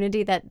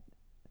opportunity that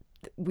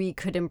we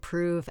could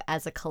improve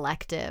as a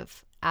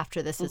collective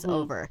after this is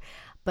over.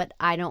 But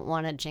I don't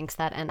want to jinx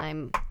that. And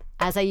I'm,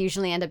 as I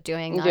usually end up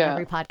doing on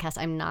every podcast,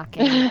 I'm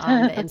knocking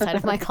on the inside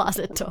of my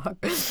closet door.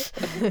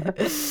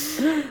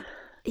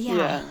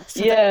 Yeah.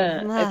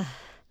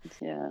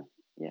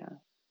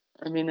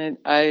 I mean,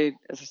 I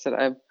as I said,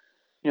 I've,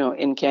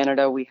 in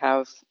Canada, we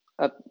have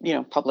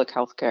public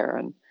health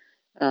care,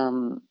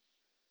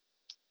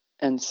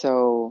 and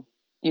so,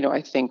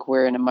 I think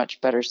we're in a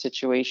much better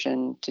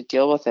situation to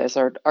deal with this.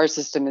 Our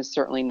system is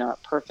certainly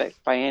not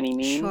perfect by any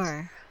means.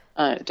 Sure.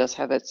 It does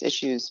have its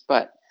issues,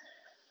 but,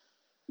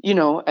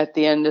 at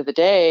the end of the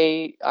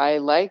day, I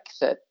like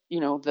that,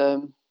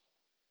 the,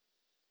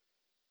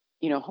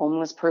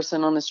 homeless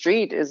person on the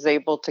street is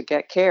able to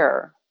get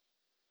care,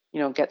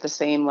 get the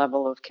same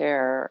level of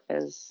care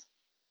as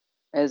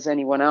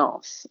anyone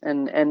else.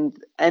 And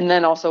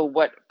then also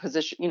what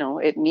position,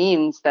 it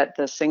means that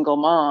the single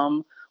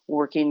mom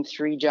working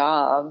 3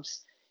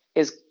 jobs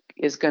is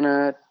going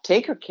to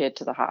take her kid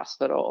to the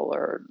hospital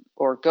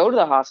or go to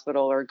the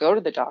hospital or go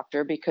to the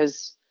doctor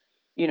because,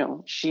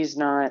 she's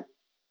not,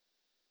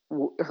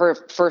 her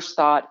first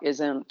thought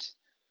isn't,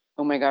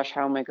 oh my gosh,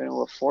 how am I going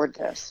to afford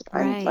this?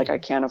 I'm like, I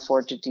can't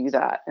afford to do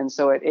that. And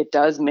so it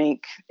does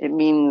make, it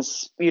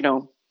means,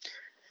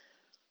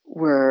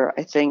 we're,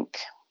 I think,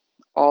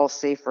 all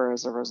safer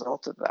as a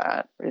result of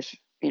that, if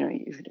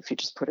you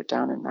just put it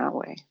down in that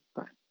way.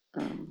 But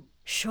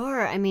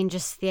sure. I mean,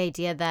 just the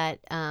idea that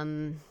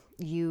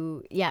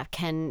your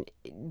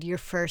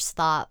first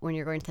thought when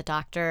you're going to the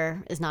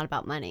doctor is not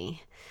about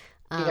money.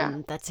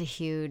 That's a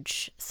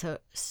huge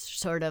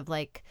sort of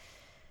like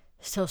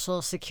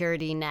social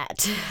security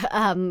net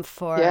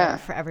for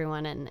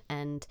everyone,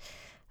 and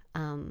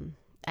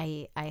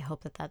I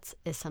hope that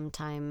is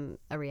sometime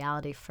a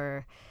reality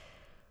for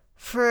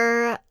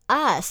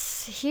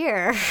us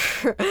here.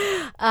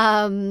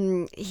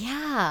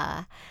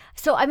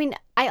 So, I mean,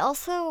 I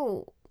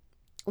also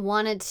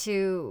wanted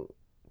to,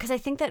 because I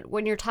think that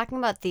when you're talking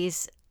about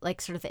these,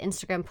 like sort of the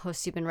Instagram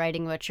posts you've been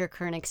writing about your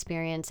current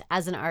experience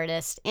as an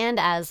artist and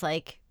as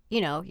like,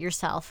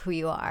 yourself, who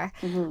you are,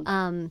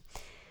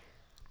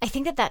 I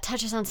think that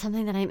touches on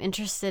something that I'm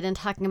interested in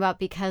talking about,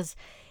 because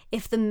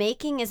if the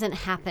making isn't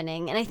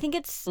happening, and I think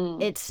it's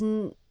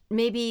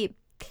maybe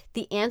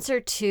the answer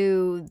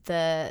to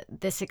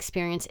this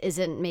experience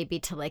isn't maybe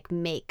to like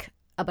make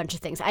a bunch of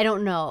things. I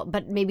don't know,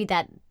 but maybe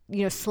that,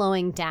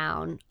 slowing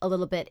down a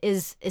little bit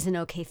is an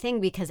okay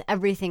thing, because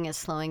everything is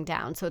slowing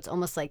down. So it's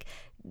almost like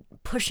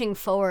pushing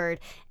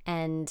forward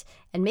and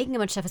making a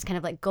bunch of stuff is kind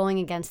of like going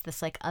against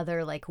this like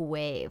other like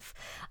wave,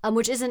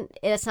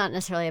 it's not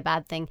necessarily a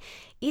bad thing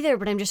either.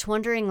 But I'm just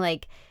wondering,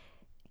 like,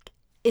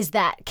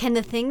 can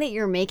the thing that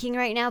you're making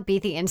right now be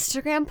the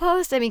Instagram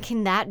post? I mean,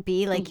 can that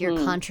be like your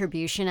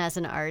contribution as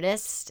an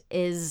artist?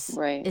 Is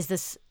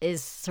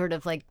sort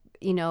of like,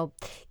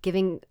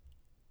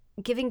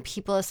 giving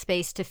people a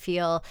space to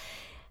feel,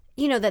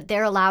 that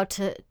they're allowed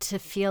to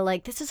feel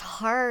like, this is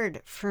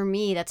hard for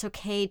me. That's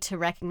okay to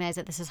recognize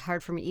that this is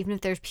hard for me. Even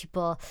if there's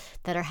people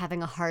that are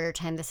having a harder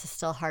time, this is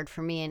still hard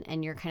for me.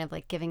 And you're kind of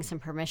like giving some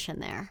permission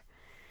there.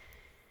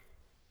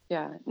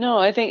 Yeah, no,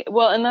 I think,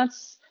 and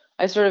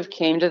I sort of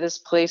came to this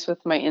place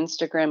with my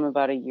Instagram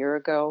about a year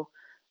ago.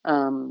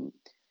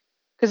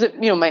 Because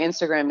my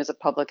Instagram is a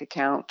public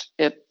account.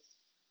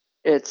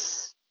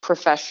 It's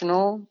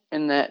professional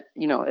in that,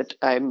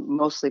 I'm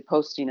mostly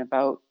posting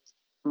about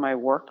my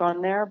work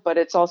on there, but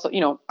it's also,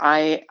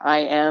 I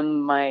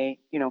am my,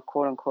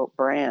 quote unquote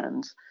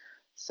brand.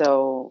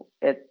 So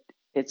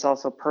it's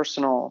also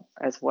personal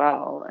as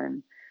well.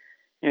 And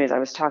anyways, I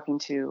was talking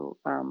to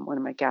one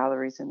of my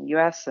galleries in the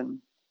US, and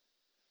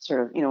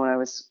sort of, when I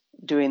was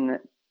doing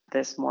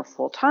this more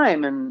full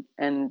time,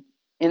 and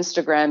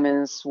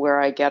Instagram is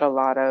where I get a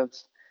lot of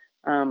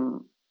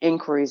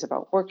inquiries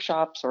about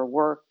workshops or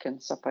work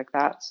and stuff like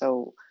that.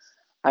 So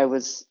I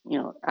was,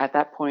 at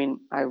that point,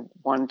 I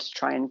wanted to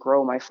try and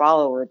grow my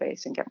follower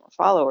base and get more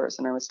followers.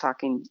 And I was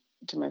talking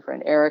to my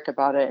friend Eric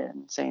about it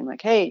and saying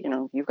like, hey,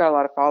 you've got a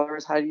lot of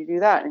followers. How do you do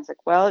that? And he's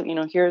like, well,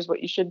 here's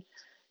what you should,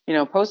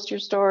 post your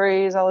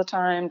stories all the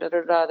time,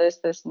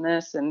 this, and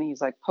this. And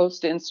he's like,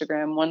 post to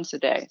Instagram once a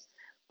day.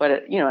 But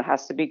it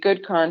has to be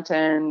good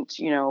content,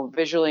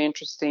 visually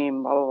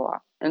interesting, blah, blah, blah.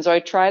 And so I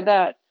tried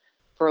that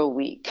for a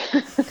week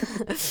and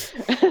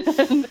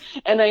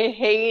I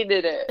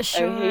hated it.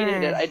 Sure. I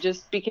hated it. I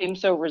just became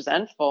so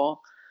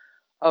resentful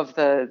of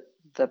the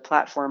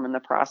platform and the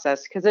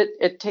process, because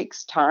it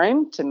takes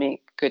time to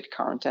make good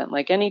content.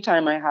 Like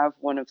anytime I have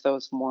one of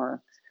those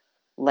more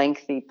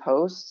lengthy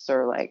posts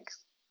or like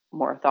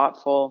more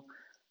thoughtful,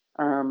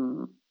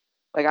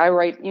 like I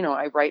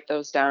write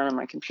those down on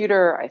my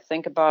computer. I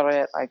think about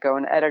it. I go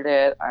and edit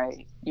it.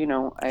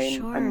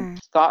 I'm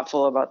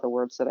thoughtful about the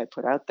words that I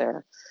put out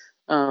there.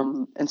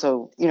 And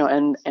so,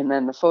 and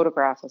then the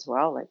photograph as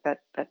well, like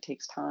that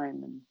takes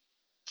time.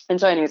 And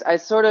so anyways, I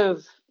sort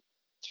of,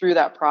 through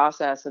that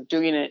process of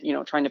doing it,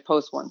 trying to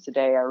post once a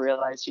day, I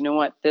realized,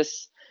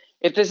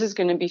 if this is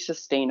going to be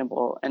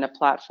sustainable and a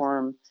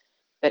platform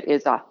that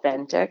is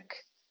authentic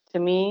to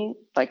me,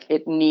 like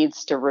it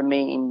needs to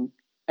remain,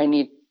 I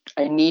need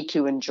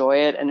to enjoy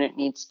it, and it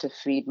needs to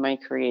feed my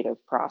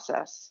creative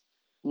process,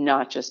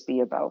 not just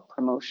be about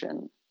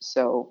promotion.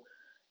 So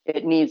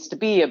it needs to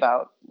be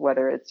about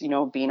whether it's,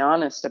 being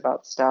honest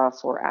about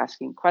stuff or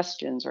asking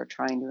questions or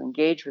trying to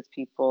engage with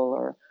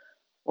people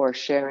or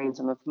sharing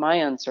some of my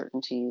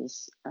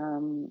uncertainties.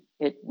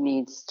 It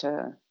needs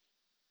to,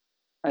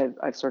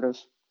 I've sort of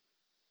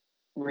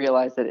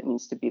realized that it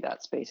needs to be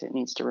that space. It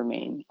needs to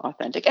remain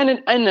authentic.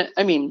 And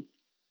I mean,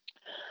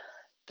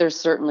 there's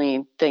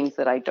certainly things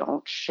that I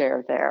don't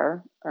share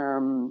there,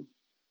 more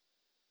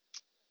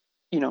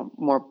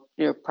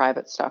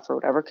private stuff or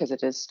whatever, because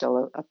it is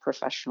still a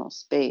professional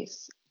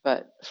space.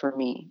 But for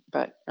me,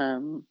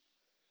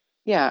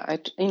 and I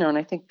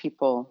think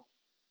people,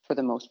 for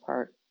the most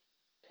part,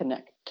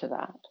 connect to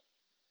that,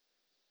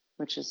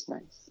 which is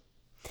nice.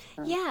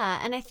 Yeah,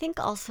 and I think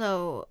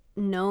also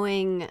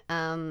knowing,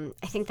 I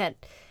think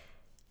that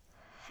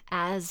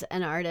as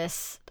an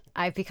artist,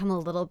 I've become a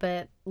little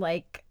bit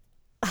like,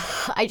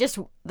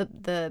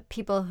 the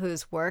people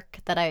whose work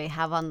that I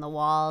have on the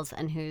walls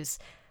and whose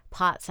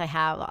pots I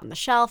have on the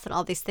shelf and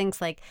all these things,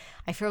 like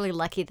I feel really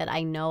lucky that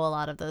I know a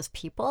lot of those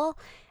people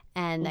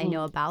and I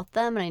know about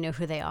them and I know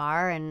who they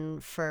are.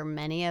 And for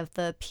many of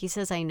the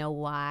pieces, I know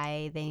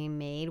why they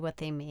made what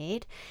they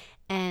made.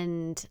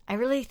 And I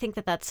really think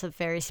that that's a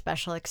very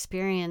special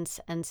experience.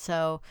 And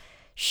so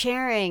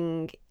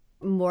sharing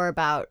more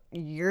about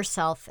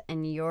yourself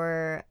and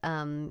your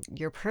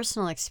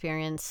personal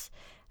experience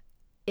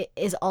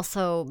is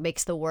also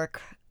makes the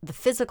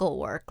physical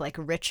work, like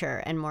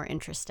richer and more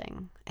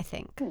interesting, I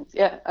think.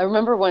 Yeah. I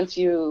remember once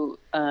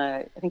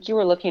I think you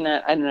were looking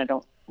at, I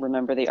don't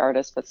remember the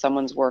artist, but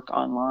someone's work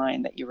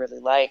online that you really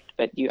liked.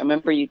 But I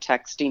remember you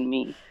texting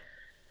me. I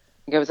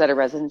think I was at a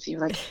residency.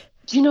 You're like,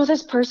 do you know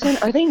this person?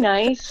 Are they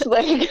nice?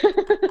 Like,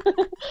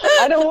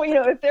 I don't,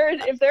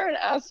 if they're an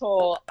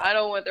asshole, I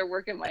don't want their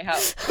work in my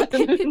house. I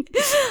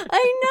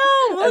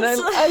know. And I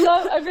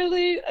love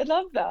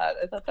that.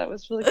 I thought that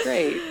was really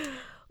great.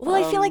 Well,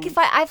 I feel like if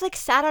I've like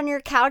sat on your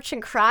couch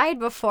and cried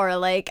before,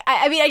 like,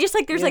 I mean, I just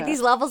like, there's like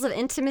these levels of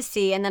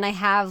intimacy, and then I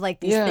have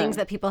like these things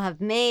that people have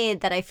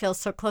made that I feel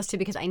so close to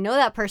because I know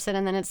that person.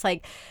 And then it's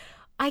like,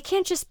 I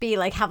can't just be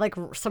like, have like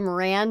some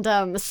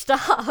random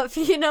stuff,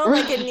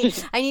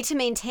 like I need to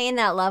maintain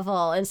that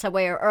level in some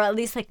way, or at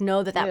least like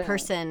know that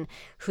person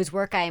whose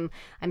work I'm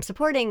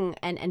supporting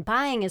and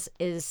buying is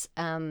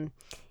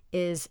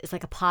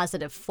like a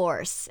positive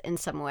force in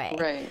some way.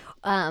 Right.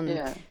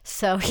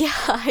 So yeah,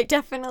 I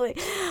definitely,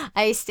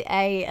 I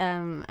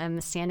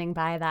am standing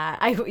by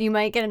that. You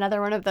might get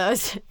another one of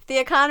those. The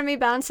economy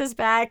bounces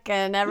back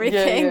and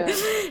everything. Yeah.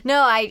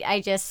 No, I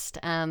just,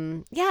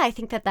 I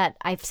think that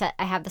I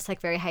have this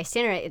like very high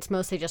standard. It's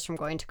mostly just from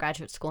going to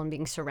graduate school and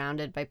being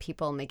surrounded by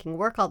people making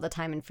work all the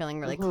time and feeling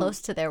really close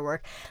to their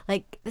work.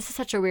 Like, this is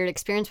such a weird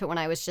experience, but when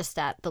I was just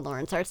at the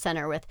Lawrence Arts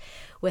Center with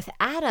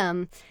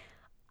Adam,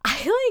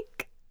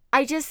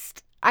 I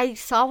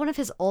saw one of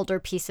his older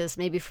pieces,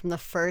 maybe from the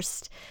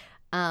first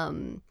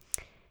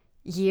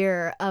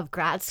year of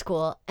grad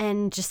school,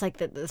 and just like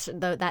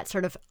that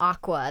sort of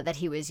aqua that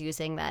he was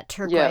using, that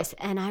turquoise,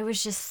 and I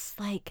was just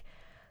like,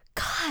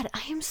 God,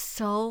 I am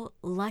so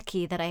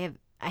lucky that I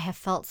have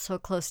felt so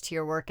close to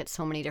your work at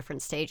so many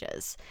different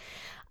stages,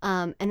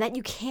 and that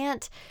you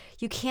can't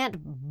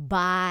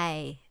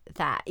buy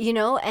that,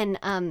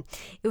 and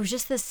it was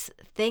just this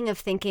thing of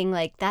thinking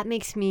like, that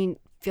makes me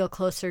feel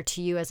closer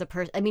to you as a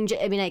person. I mean,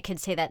 I could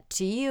say that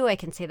to you. I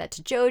can say that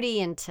to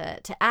Jody and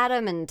to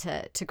Adam and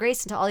to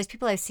Grace and to all these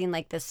people I've seen,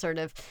 like this sort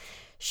of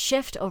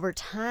shift over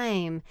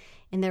time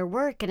in their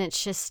work. And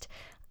it's just,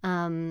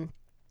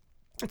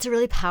 it's a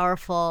really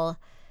powerful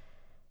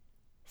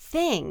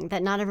thing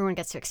that not everyone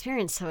gets to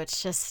experience. So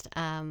it's just,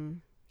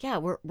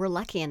 we're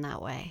lucky in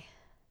that way.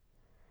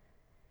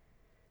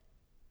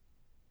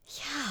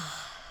 Yeah.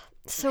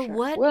 for So sure.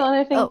 what? Well, and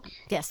I Oh, think,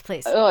 yes,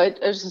 please. oh, I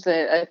was just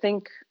saying, I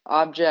think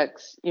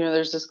objects,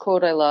 there's this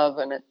quote I love,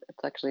 and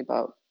it's actually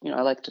about,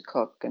 I like to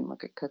cook and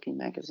look at cooking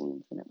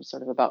magazines, and it was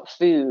sort of about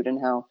food and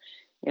how,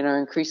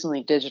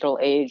 increasingly digital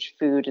age,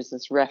 food is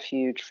this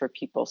refuge for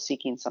people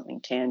seeking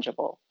something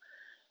tangible,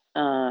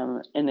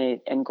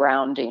 and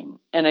grounding.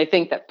 And I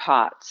think that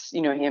pots,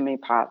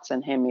 handmade pots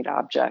and handmade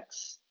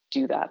objects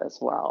do that as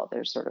well.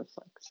 There's sort of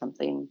like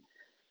something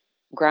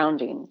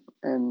grounding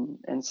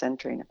and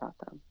centering about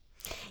them.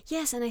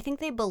 Yes, and I think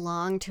they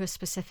belong to a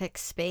specific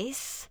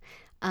space.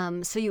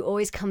 So you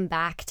always come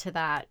back to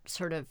that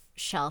sort of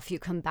shelf. You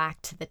come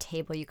back to the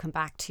table. You come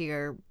back to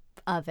your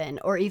oven,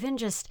 or even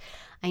just,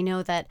 I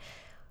know that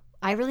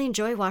I really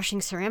enjoy washing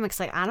ceramics.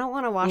 Like, I don't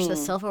want to wash the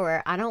Mm.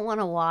 silverware. I don't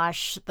want to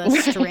wash the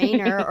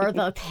strainer or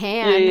the Yeah,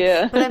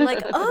 pan. But I'm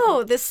like, yeah.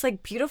 oh, this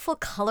like beautiful,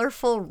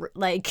 colorful,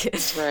 like,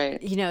 Right.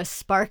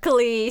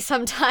 sparkly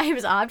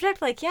sometimes object.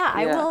 Like, yeah,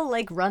 I Yeah. will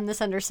like run this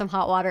under some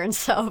hot water and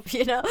soap. So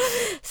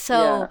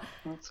Yeah.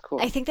 That's I cool.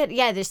 think that,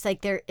 yeah, there's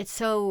like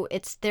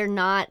they're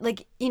not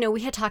like,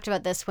 we had talked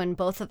about this when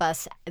both of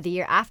us, the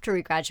year after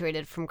we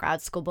graduated from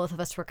grad school, both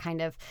of us were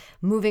kind of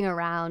moving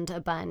around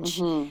a bunch,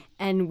 Hmm.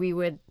 and we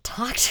would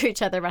talk to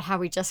each other about how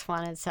we just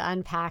wanted to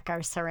unpack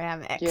our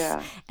ceramics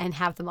Yeah. and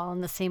have them all in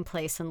the same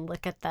place and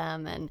look at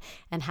them,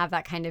 and have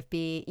that kind of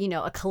be,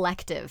 a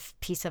collective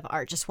piece of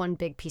art, just one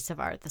big piece of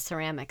art, the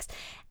ceramics.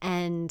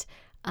 And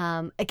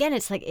again,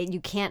 it's like you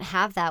can't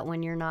have that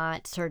when you're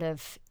not sort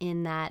of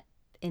in that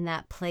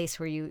place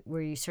where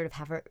you sort of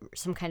have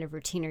some kind of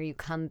routine, or you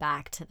come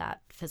back to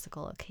that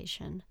physical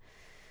location.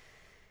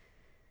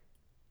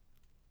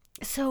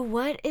 So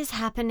what is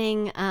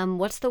happening?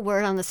 What's the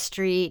word on the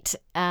street,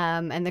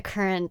 and the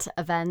current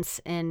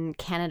events in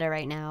Canada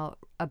right now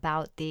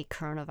about the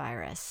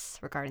coronavirus,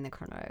 regarding the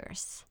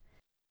coronavirus?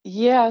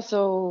 Yeah.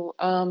 So,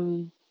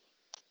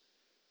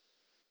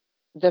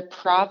 the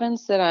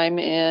province that I'm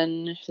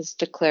in has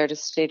declared a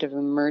state of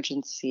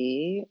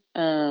emergency.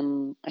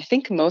 I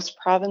think most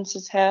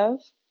provinces have.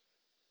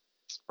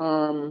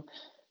 Um,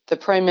 the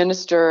prime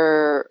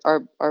minister,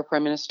 our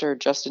prime minister,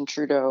 Justin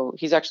Trudeau,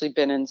 he's actually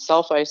been in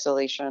self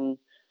isolation.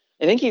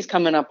 I think he's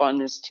coming up on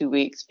his 2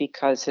 weeks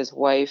because his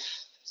wife,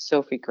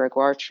 Sophie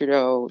Gregoire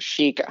Trudeau,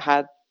 she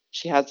has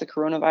the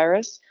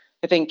coronavirus.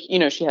 I think,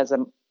 she has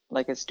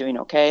is doing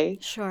okay,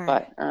 Sure.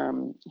 but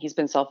he's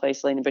been self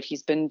isolating, but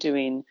he's been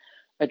doing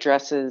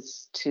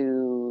addresses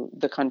to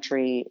the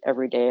country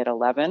every day at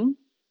 11.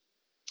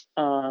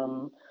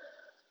 Um,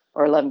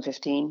 or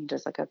 11:15, he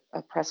does like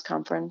a press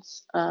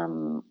conference,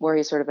 where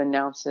he sort of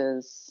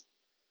announces,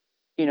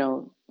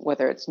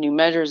 whether it's new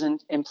measures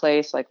in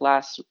place. Like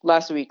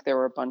last week, there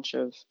were a bunch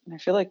of, I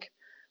feel like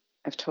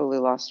I've totally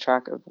lost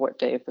track of what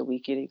day of the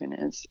week it even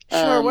is.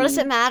 Sure. What does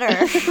it matter?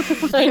 I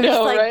There's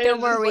know, like right? no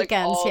It's more just like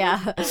weekends. all this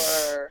Yeah.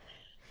 blur.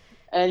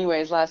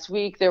 Anyways, last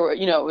week there were,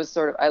 it was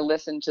sort of, I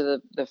listened to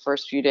the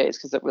first few days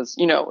because it was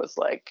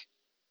like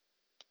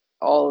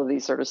all of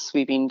these sort of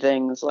sweeping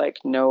things, like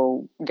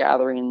no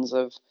gatherings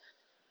of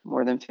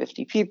more than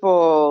 50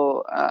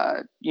 people,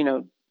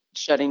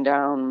 shutting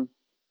down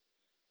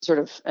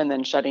and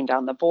then shutting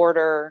down the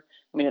border.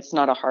 I mean, it's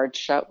not a hard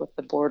shut with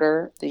the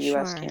border, the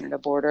US Sure. Canada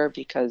border,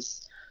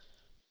 because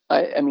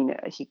I mean,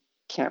 he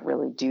can't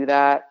really do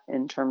that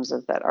in terms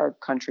of that our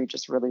country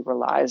just really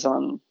relies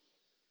on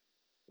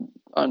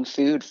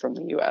food from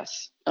the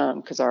US,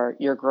 because our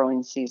your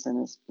growing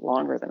season is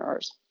longer than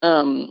ours.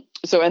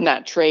 So in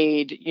that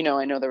trade,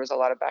 I know there was a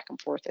lot of back and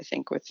forth, I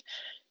think, with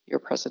your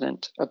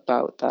president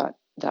about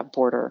that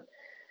border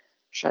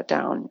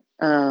shutdown.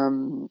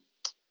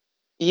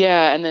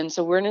 Yeah, and then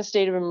so we're in a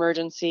state of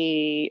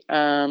emergency.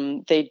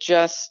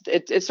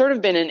 It's sort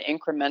of been in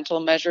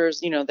incremental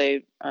measures.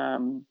 They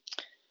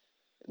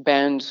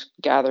banned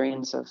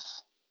gatherings of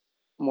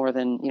more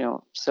than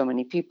so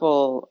many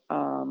people.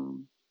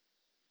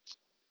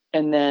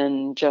 And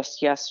then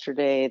just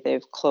yesterday,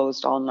 they've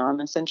closed all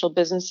non-essential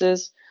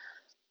businesses,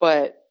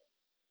 but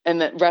and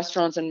that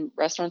restaurants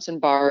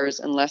and bars,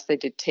 unless they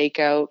did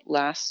takeout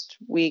last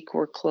week,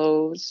 were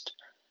closed.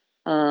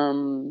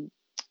 Um,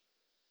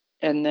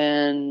 and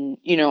then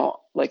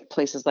like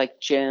places like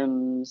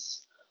gyms,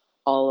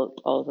 all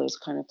of those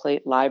kind of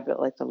like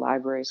the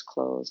libraries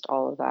closed,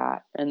 all of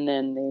that. And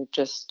then they're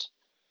just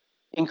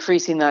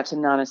increasing that to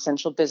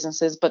non-essential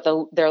businesses, but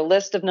their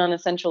list of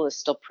non-essential is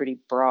still pretty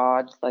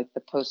broad, like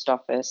the post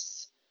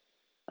office,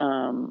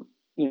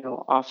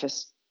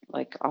 office,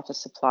 like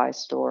office supply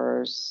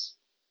stores,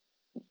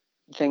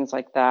 things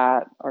like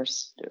that. Or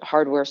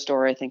hardware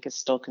store, I think, is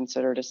still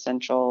considered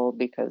essential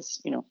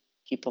because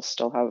people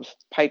still have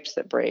pipes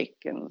that break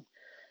and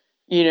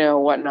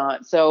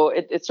whatnot. So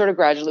it's sort of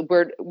gradually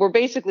we're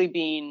basically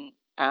being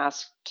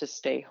asked to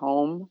stay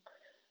home.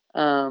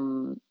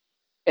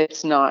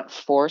 It's not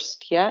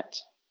forced yet.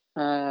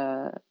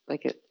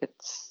 Like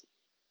it's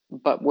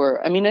but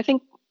I mean, I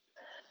think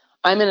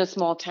I'm in a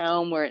small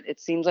town where it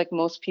seems like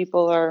most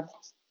people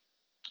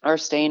are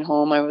staying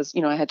home.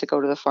 I had to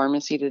go to the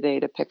pharmacy today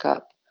to pick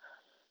up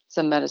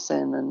some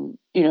medicine, and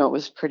it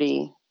was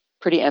pretty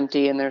pretty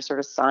empty, and there's sort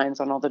of signs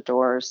on all the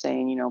doors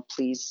saying,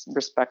 please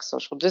respect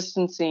social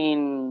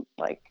distancing,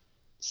 like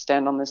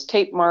stand on this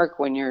tape mark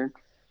when you're,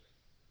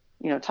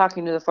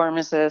 talking to the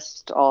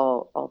pharmacist,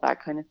 all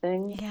that kind of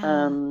thing.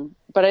 Yeah.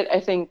 But I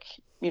think,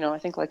 I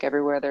think like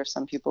everywhere, there's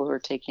some people who are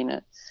taking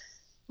it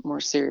more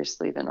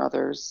seriously than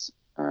others.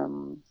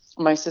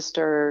 My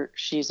sister,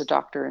 she's a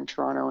doctor in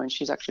Toronto, and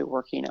she's actually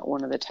working at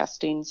one of the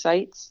testing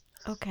sites.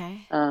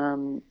 Okay.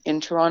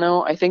 In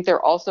Toronto. I think they're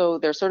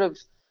sort of,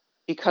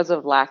 because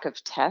of lack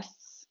of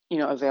tests,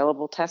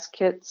 available test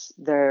kits,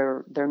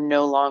 they're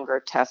no longer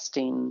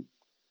testing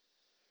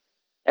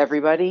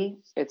everybody.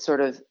 It's sort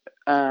of,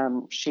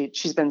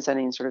 she's been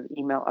sending sort of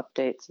email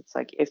updates. It's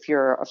like, if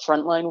you're a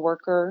frontline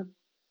worker,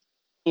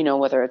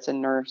 whether it's a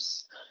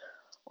nurse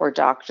or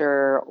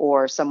doctor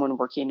or someone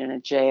working in a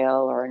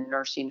jail or a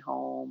nursing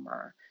home,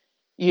 or,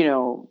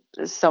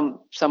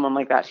 someone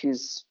like that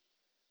who's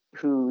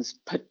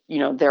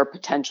their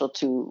potential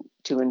to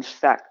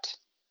infect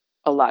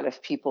a lot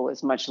of people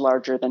is much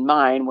larger than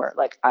mine, where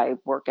like I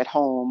work at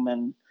home,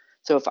 and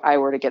so if I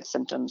were to get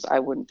symptoms, I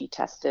wouldn't be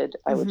tested.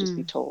 I would just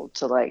be told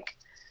to like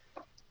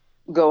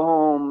go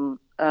home,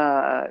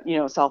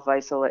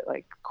 self-isolate,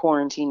 like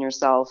quarantine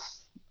yourself.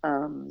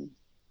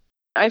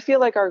 I feel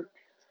like our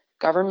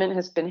government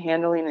has been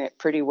handling it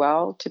pretty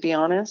well, to be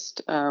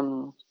honest.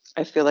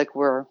 I feel like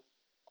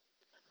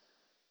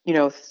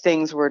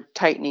things were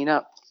tightening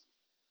up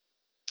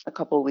a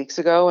couple of weeks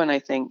ago, and I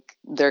think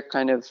they're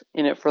kind of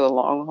in it for the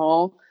long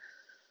haul,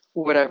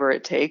 whatever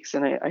it takes.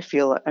 And I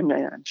feel, I'm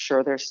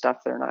sure there's stuff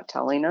they're not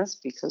telling us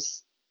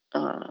because,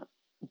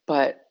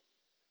 but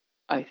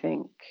I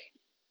think,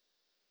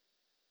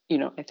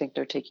 I think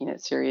they're taking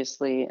it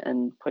seriously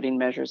and putting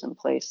measures in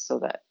place so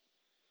that,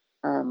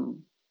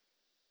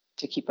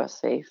 to keep us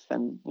safe.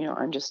 And,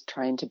 I'm just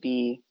trying to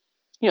be,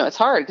 it's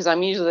hard because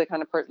I'm usually the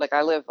kind of person, like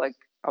I live like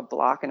a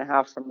block and a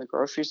half from the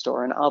grocery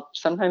store, and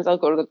sometimes I'll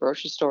go to the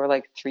grocery store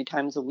like 3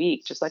 times a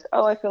week, just like,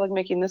 oh, I feel like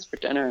making this for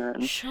dinner.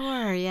 And,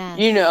 Sure. Yeah.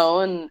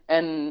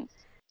 and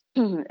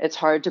it's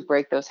hard to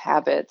break those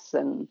habits.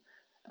 And,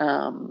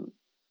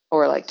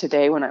 or like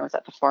today when I was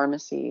at the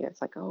pharmacy,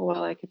 it's like, oh,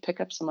 well, I could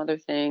pick up some other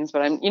things,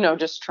 but I'm,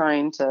 just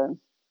trying to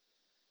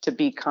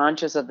be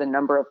conscious of the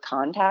number of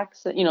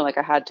contacts that, like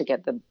I had to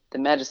get the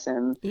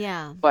medicine.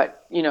 Yeah. But,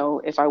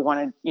 if I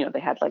wanted, they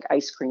had like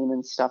ice cream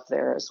and stuff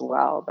there as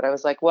well. But I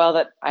was like, well,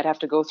 that I'd have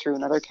to go through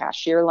another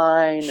cashier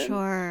line.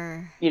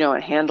 Sure. And,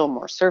 and handle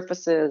more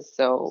surfaces.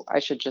 So I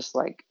should just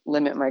like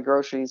limit my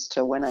groceries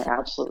to when I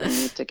absolutely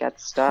need to get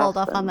stuff. Hold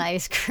off on the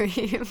ice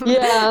cream.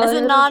 Yeah. As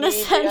a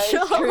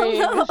non-essential.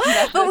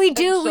 But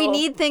we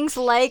need things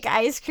like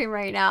ice cream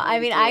right now. I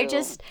mean,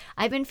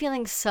 I've been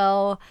feeling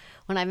so,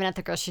 when I've been at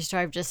the grocery store,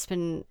 I've just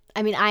been,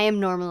 I am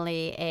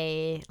normally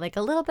a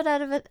little bit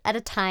at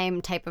a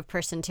time type of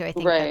person too. I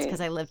think that's because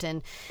I lived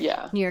in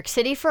New York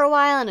City for a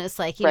while, and it's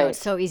like, it's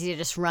so easy to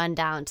just run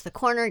down to the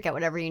corner, get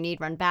whatever you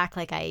need, run back.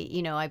 Like I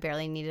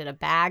barely needed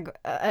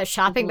a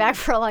shopping bag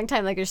for a long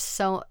time. Like there's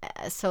so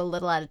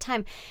little at a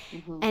time.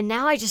 And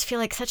now I just feel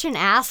like such an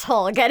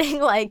asshole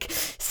getting like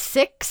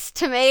 6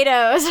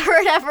 tomatoes or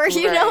whatever,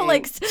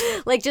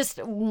 like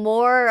just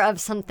more of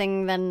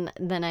something than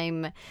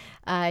I'm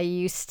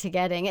used to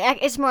getting.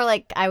 It's more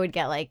like I would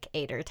get like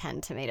 8 or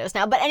 10 tomatoes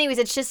now. But anyways,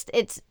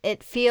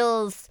 it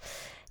feels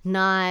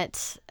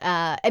not,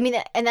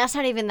 and that's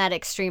not even that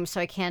extreme.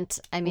 So I can't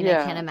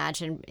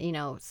imagine,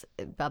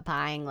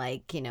 buying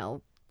like,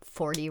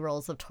 40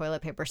 rolls of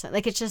toilet paper.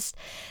 Like it's just,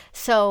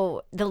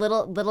 so the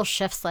little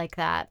shifts like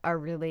that are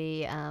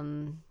really,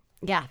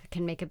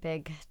 can make a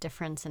big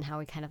difference in how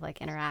we kind of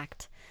like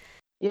interact.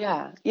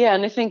 Yeah. Yeah.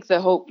 And I think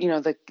the hope,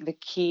 the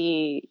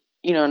key,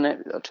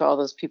 and to all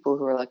those people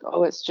who are like,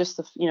 oh, it's just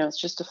it's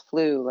just a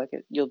flu, like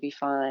you'll be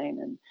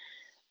fine.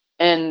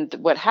 And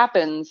what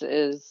happens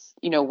is,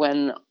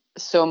 when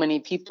so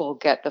many people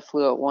get the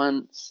flu at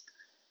once,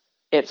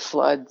 it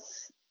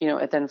floods,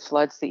 it then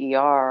floods the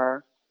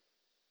ER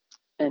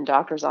and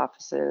doctors'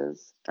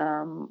 offices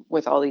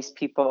with all these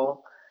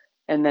people,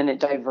 and then it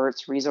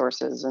diverts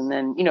resources. And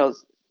then,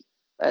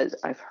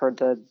 I've heard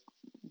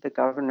the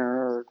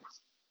governor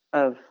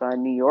of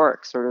New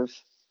York sort of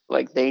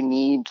like they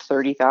need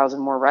 30,000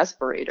 more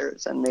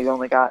respirators, and they've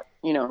only got,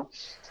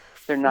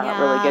 they're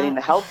not really getting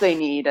the help they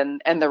need.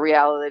 And the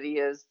reality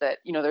is that,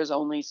 there's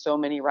only so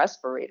many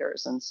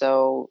respirators. And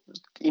so,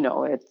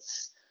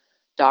 it's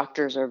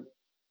doctors are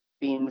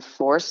being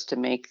forced to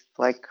make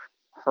like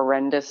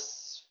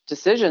horrendous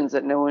decisions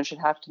that no one should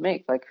have to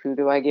make. Like, who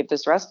do I give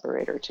this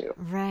respirator to?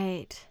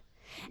 Right.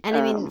 And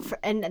I mean,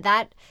 and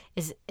that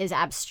is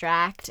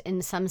abstract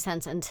in some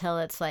sense until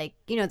it's like,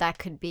 that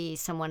could be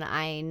someone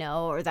I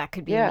know, or that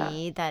could be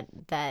me, that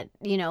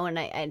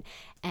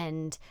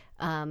and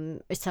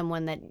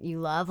someone that you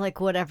love, like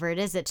whatever it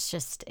is. It's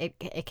just,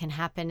 it can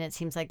happen. It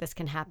seems like this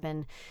can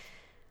happen.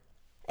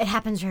 It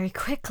happens very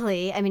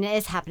quickly. I mean, it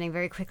is happening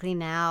very quickly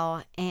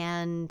now.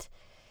 And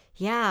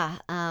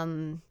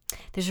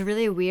there's a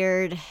really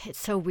weird, it's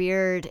so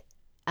weird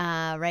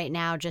right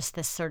now, just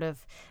this sort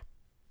of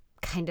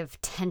kind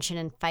of tension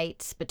and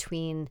fights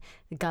between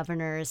the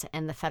governors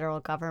and the federal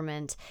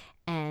government,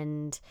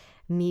 and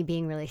me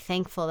being really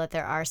thankful that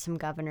there are some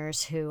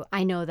governors who,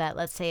 I know that,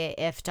 let's say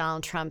if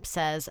Donald Trump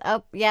says,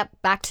 oh, yep,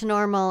 back to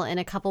normal in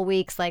a couple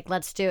weeks, like,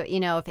 let's do it,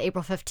 if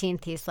April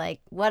 15th, he's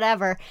like,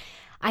 whatever.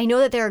 I know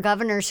that there are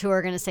governors who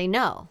are going to say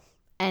no.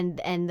 And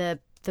the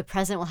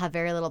president will have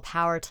very little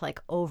power to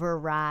like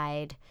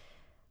override.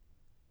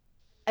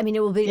 I mean,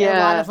 it will be a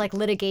lot of like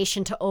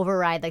litigation to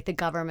override like the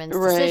government's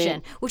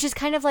decision, which is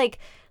kind of like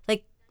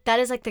that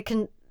is like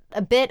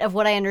a bit of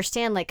what I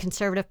understand like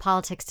conservative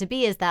politics to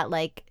be, is that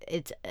like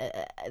it's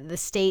the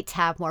states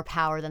have more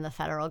power than the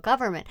federal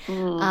government.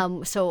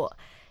 So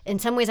in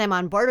some ways I'm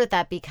on board with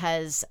that,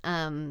 because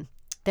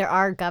there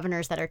are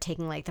governors that are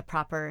taking like the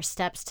proper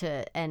steps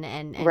to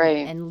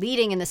and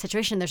leading in the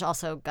situation. There's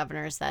also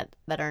governors that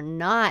are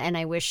not. And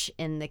I wish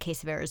in the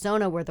case of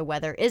Arizona, where the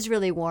weather is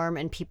really warm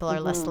and people are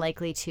less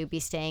likely to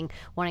be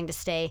wanting to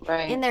stay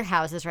in their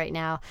houses right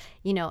now,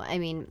 I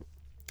mean,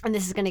 and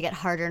this is going to get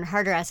harder and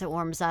harder as it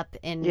warms up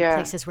in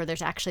places where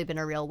there's actually been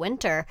a real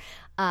winter.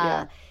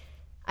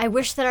 I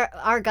wish that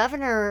our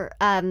governor,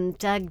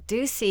 Doug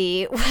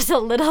Ducey, was a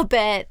little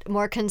bit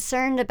more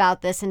concerned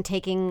about this and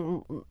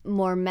taking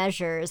more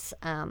measures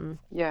in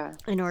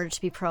order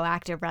to be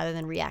proactive rather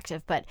than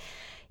reactive. But,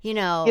 he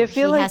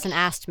hasn't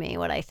asked me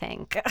what I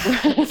think.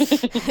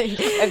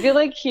 I feel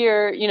like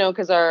here,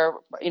 because our,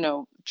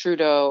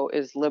 Trudeau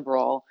is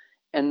liberal,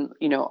 and,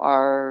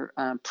 our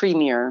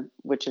premier,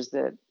 which is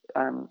the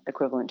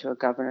equivalent to a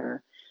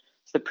governor,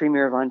 the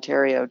premier of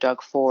Ontario,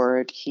 Doug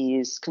Ford,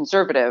 he's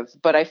conservative,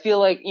 but I feel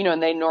like,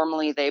 and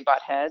they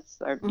butt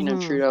heads, or,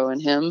 Trudeau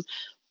and him.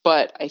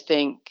 But I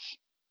think,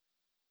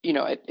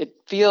 it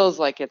feels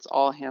like it's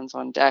all hands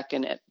on deck,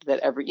 and that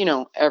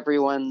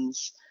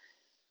everyone's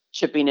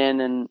chipping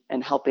in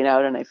and helping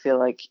out. And I feel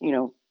like,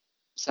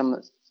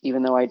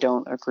 even though I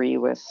don't agree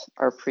with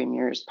our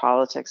premier's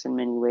politics in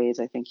many ways,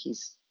 I think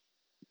he's,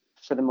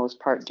 for the most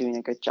part, doing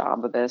a good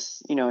job of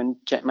this, and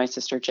my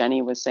sister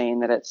Jenny was saying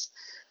that it's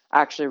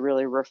actually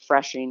really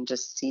refreshing to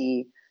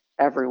see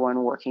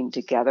everyone working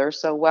together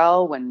so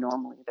well, when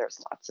normally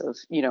there's lots of,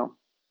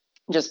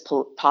 just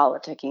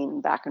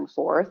politicking back and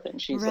forth.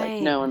 And she's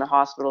like, no, in the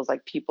hospitals,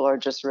 like, people are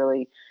just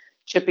really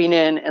chipping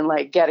in and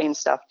like getting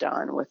stuff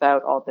done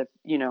without all the,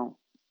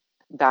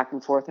 back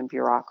and forth and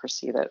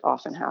bureaucracy that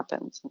often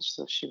happens. And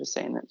so she was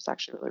saying that it's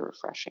actually really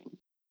refreshing.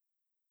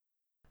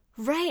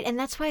 Right. And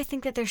that's why I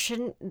think that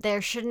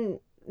there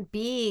shouldn't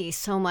be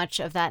so much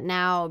of that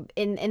now,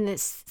 in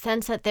this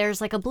sense that there's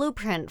like a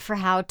blueprint for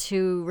how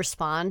to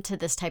respond to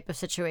this type of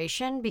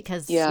situation,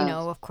 because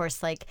of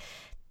course, like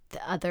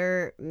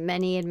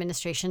many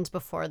administrations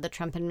before the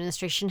Trump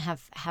administration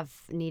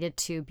have needed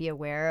to be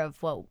aware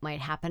of what might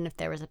happen if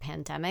there was a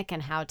pandemic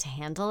and how to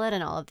handle it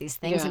and all of these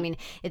things. I mean,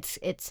 it's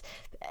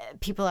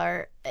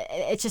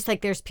just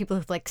like there's people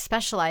who like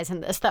specialize in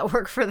this that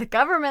work for the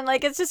government.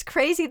 Like, it's just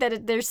crazy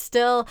that there's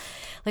still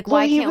like,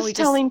 why can't we just...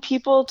 He was telling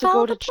people to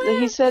go to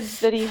he said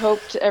that he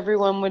hoped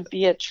everyone would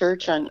be at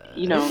church on,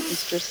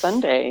 Easter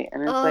Sunday.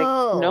 And it's like,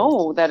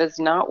 no, that is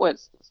not what...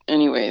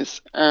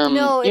 Anyways,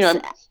 no,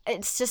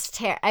 it's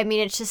just I mean,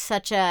 it's just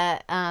such a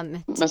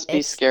it must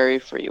be scary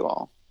for you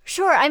all.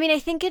 Sure. I mean, I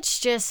think it's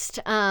just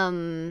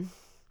I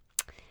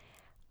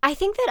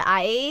think that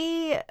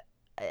I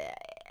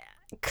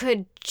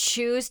could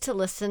choose to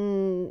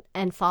listen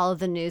and follow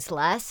the news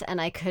less,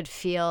 and I could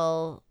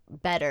feel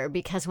better,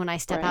 because when I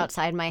step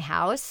outside my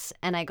house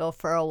and I go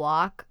for a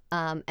walk,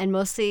 and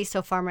mostly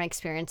so far my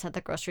experience at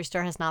the grocery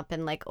store has not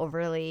been like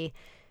overly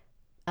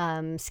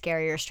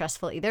scary or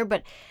stressful either,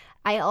 but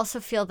I also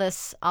feel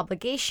this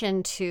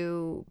obligation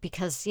to,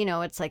 because,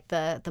 it's like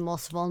the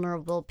most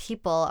vulnerable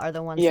people are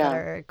the ones that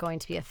are going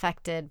to be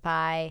affected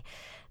by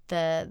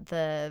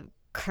the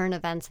current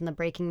events and the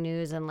breaking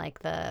news and like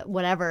the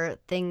whatever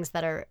things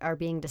that are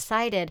being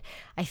decided.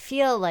 I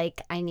feel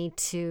like I need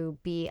to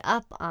be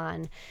up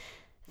on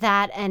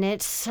that, and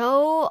it's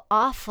so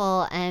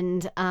awful.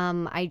 And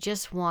I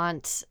just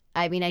want,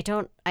 I mean, I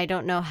don't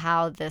know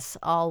how this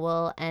all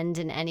will end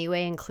in any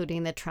way,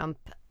 including the Trump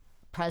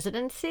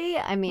presidency.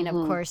 I mean, of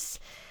course,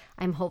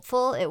 I'm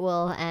hopeful it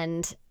will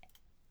end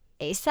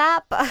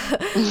ASAP,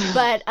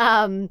 but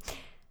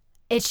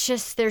it's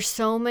just, there's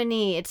so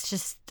many, it's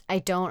just, I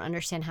don't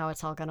understand how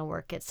it's all going to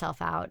work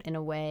itself out in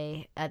a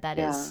way that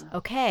is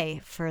okay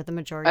for the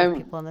majority of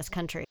people in this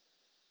country.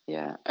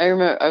 Yeah, I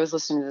remember I was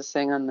listening to this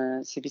thing on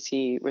the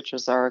CBC, which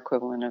was our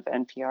equivalent of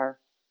NPR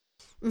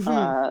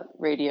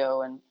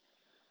radio, and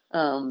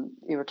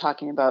you were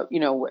talking about,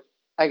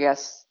 I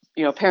guess,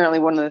 apparently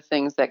one of the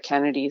things that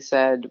Kennedy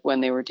said when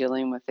they were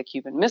dealing with the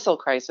Cuban Missile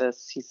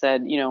Crisis, he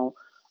said,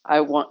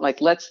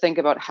 let's think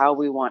about how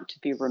we want to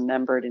be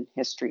remembered in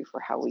history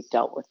for how we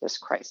dealt with this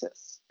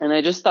crisis. And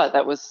I just thought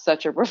that was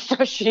such a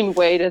refreshing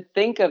way to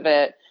think of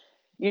it,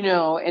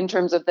 in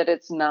terms of that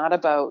it's not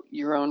about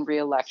your own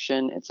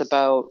reelection. It's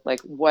about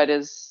like,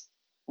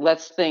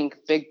 let's think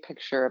big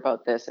picture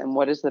about this, and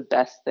what is the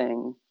best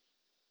thing,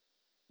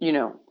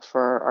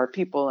 for our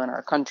people and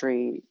our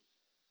country,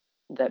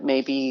 that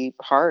may be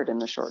hard in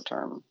the short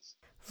term.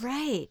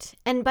 Right.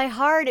 And by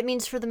hard, it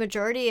means for the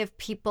majority of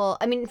people,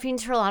 I mean, it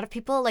means for a lot of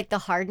people, like the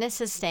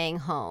hardness is staying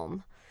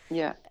home.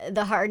 Yeah.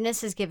 The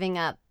hardness is giving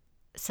up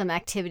some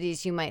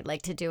activities you might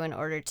like to do in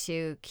order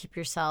to keep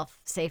yourself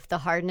safe. The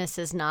hardness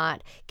is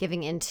not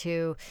giving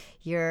into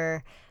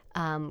your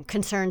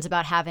concerns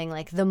about having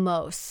like the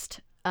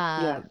most,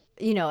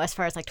 you know, as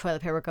far as like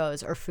toilet paper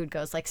goes or food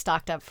goes, like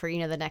stocked up for, you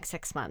know, the next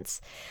 6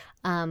 months.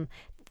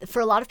 For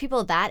a lot of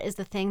people, that is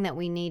the thing that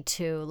we need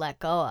to let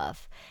go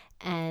of.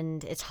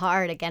 And it's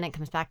hard. Again, it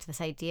comes back to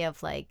this idea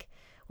of like,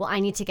 well, I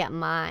need to get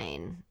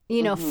mine,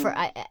 you know, for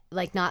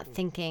like not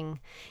thinking.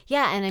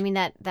 Yeah. And I mean,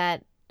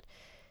 that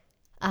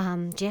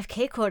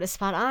JFK quote is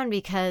spot on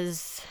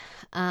because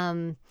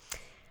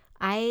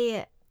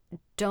I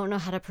don't know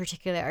how to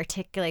particularly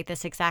articulate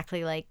this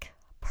exactly like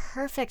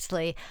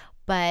perfectly,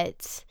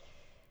 but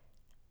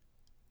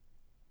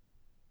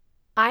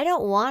I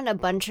don't want a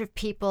bunch of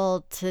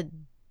people to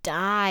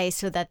die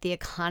so that the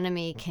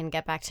economy can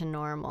get back to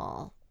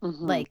normal.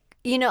 Like,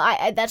 you know,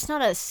 I that's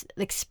not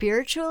like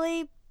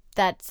spiritually,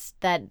 that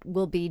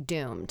will be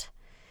doomed,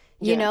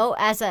 you know,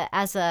 as a,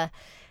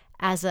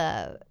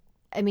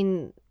 I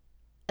mean,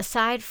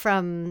 aside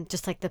from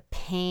just like the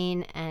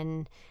pain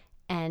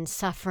and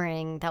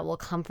suffering that will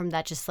come from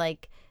that, just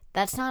like,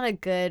 that's not a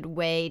good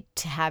way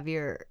to have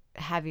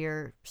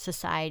your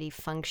society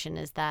function,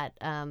 is that,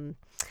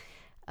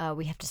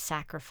 we have to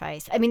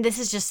sacrifice. I mean, this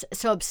is just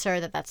so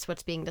absurd that that's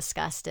what's being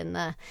discussed in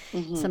the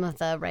some of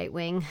the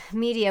right-wing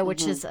media,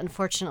 which is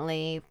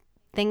unfortunately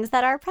things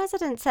that our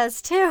president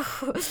says too.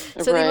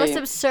 So the most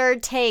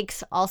absurd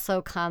takes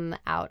also come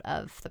out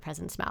of the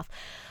president's mouth.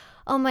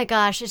 Oh my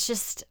gosh, it's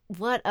just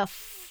what a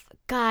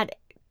God.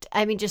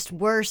 I mean, just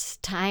worse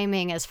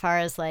timing as far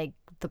as like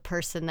the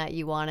person that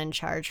you want in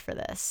charge for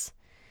this.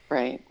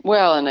 Right.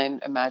 Well, and I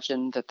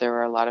imagine that there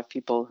are a lot of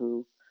people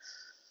who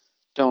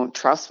don't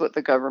trust what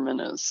the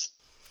government is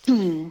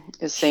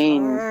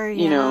saying,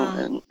 you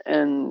know,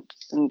 and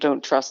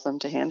don't trust them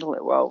to handle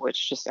it well,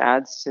 which just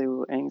adds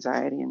to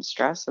anxiety and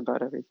stress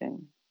about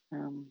everything.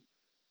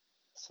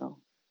 So,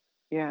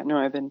 yeah, no,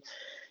 I've been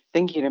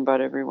thinking about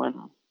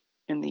everyone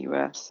in the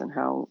U.S. and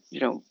how, you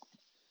know,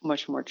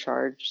 much more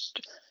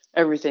charged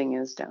everything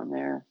is down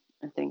there,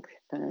 I think,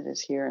 than it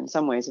is here in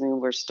some ways. I mean,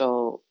 we're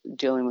still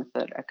dealing with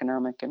that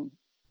economic and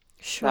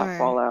that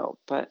fallout,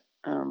 but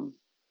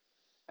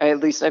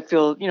I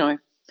feel, you know,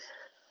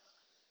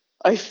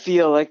 I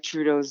feel like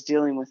Trudeau's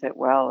dealing with it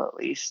well, at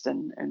least.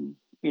 And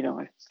you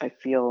know, I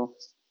feel,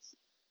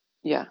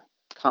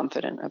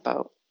 confident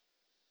about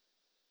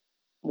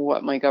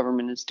what my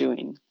government is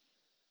doing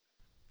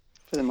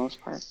for the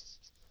most part.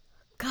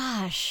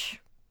 Gosh,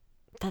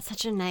 that's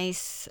such a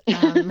nice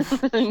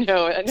I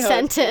know,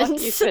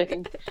 sentence.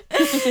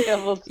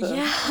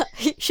 Yeah.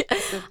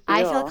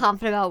 I feel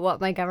confident about what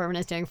my government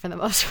is doing for the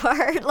most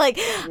part. Like,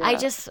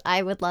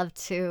 I would love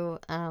to,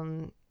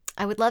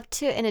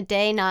 in a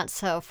day not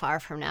so far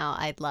from now,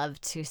 I'd love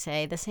to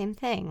say the same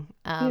thing.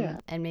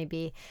 And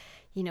maybe,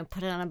 you know,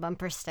 put it on a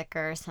bumper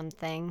sticker or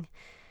something.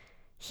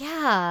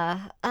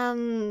 Yeah.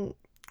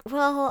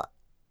 Well,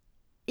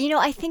 you know,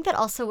 I think that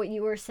also what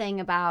you were saying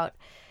about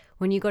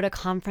when you go to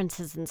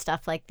conferences and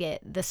stuff, like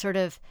the sort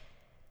of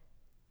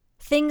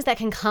things that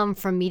can come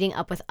from meeting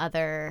up with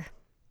other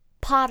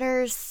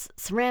potters,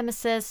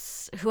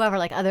 ceramicists, whoever,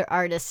 like other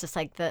artists, just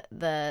like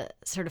the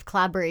sort of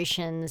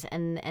collaborations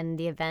and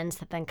the events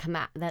that then come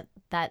out,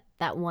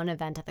 that one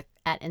event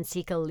at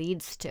NCECA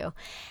leads to.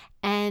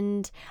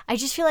 And I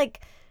just feel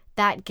like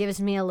that gives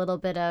me a little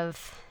bit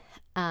of,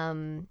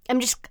 I'm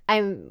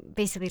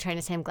basically trying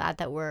to say I'm glad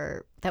that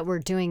we're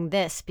doing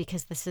this,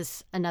 because this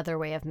is another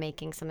way of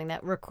making something,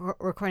 that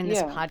recording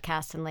this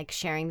podcast and like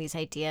sharing these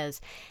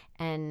ideas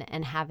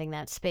and having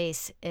that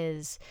space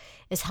is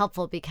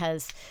helpful,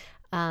 because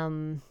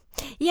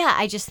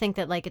I just think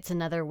that like it's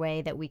another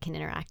way that we can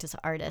interact as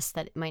artists,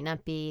 that it might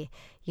not be,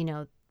 you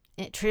know,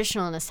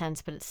 traditional in a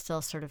sense, but it's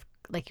still sort of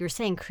like you were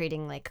saying,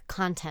 creating like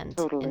content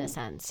in a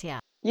sense.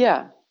 Yeah.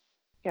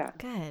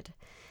 Good.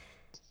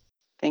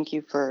 Thank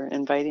you for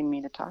inviting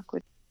me to talk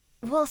with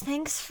you. Well,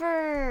 thanks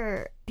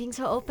for being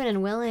so open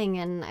and willing,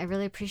 and I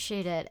really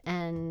appreciate it.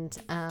 And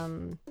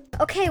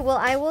okay, well,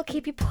 I will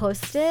keep you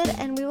posted,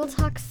 and we will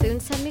talk soon.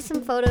 Send me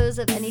some photos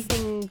of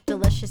anything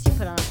delicious you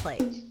put on a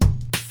plate.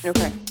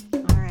 Okay.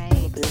 All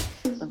right.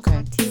 Okay.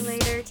 Talk to you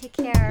later. Take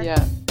care.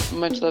 Yeah.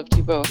 Much love to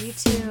you both. You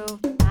too.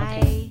 Bye.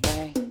 Okay.